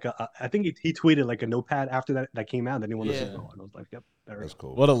put, like, I think he tweeted, like, a notepad after that came out, and then he won the Super Bowl. And I was like, yep, that's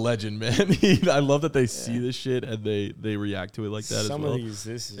cool. What a legend, man. I love that they see this shit and they react to it like that as well. Some of these,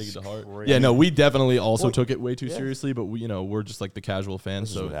 this is to heart. Yeah, no, we definitely also took it way too seriously, but we're just like the casual fans.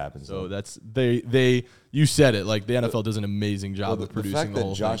 So what happens. So that's you said it. Like, the NFL does an amazing job of producing the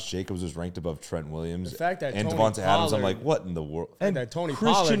whole thing. The fact that Josh Jacobs was ranked above Trent Williams, the fact that and Devonta Adams, I'm like, what in the world? And that Tony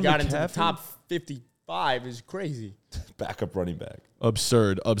Pollard got into the top 55 is crazy. Backup running back.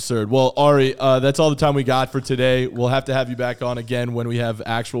 Absurd. Well, Ari, that's all the time we got for today. We'll have to have you back on again when we have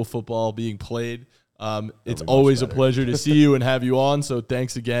actual football being played. It's always a pleasure to see you and have you on. So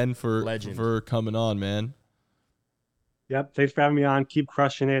thanks again for coming on, man. Yep, thanks for having me on. Keep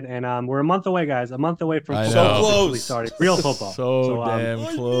crushing it, and we're a month away, guys. A month away from football starting real football. So damn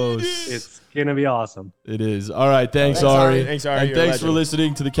close. It's gonna be awesome. It is. All right, thanks, Ari. Thanks, Ari. And thanks for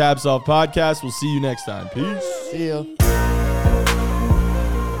listening to the Caps Off podcast. We'll see you next time. Peace. See ya.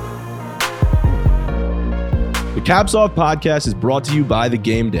 The Caps Off podcast is brought to you by The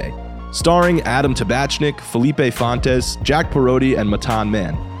Game Day, starring Adam Tabachnik, Felipe Fontes, Jack Perotti, and Matan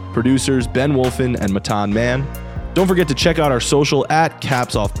Man. Producers Ben Wolfen and Matan Man. Don't forget to check out our social at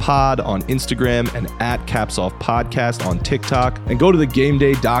CapsOffPod on Instagram and at CapsOffPodcast on TikTok, and go to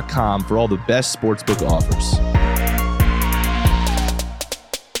thegameday.com for all the best sportsbook offers.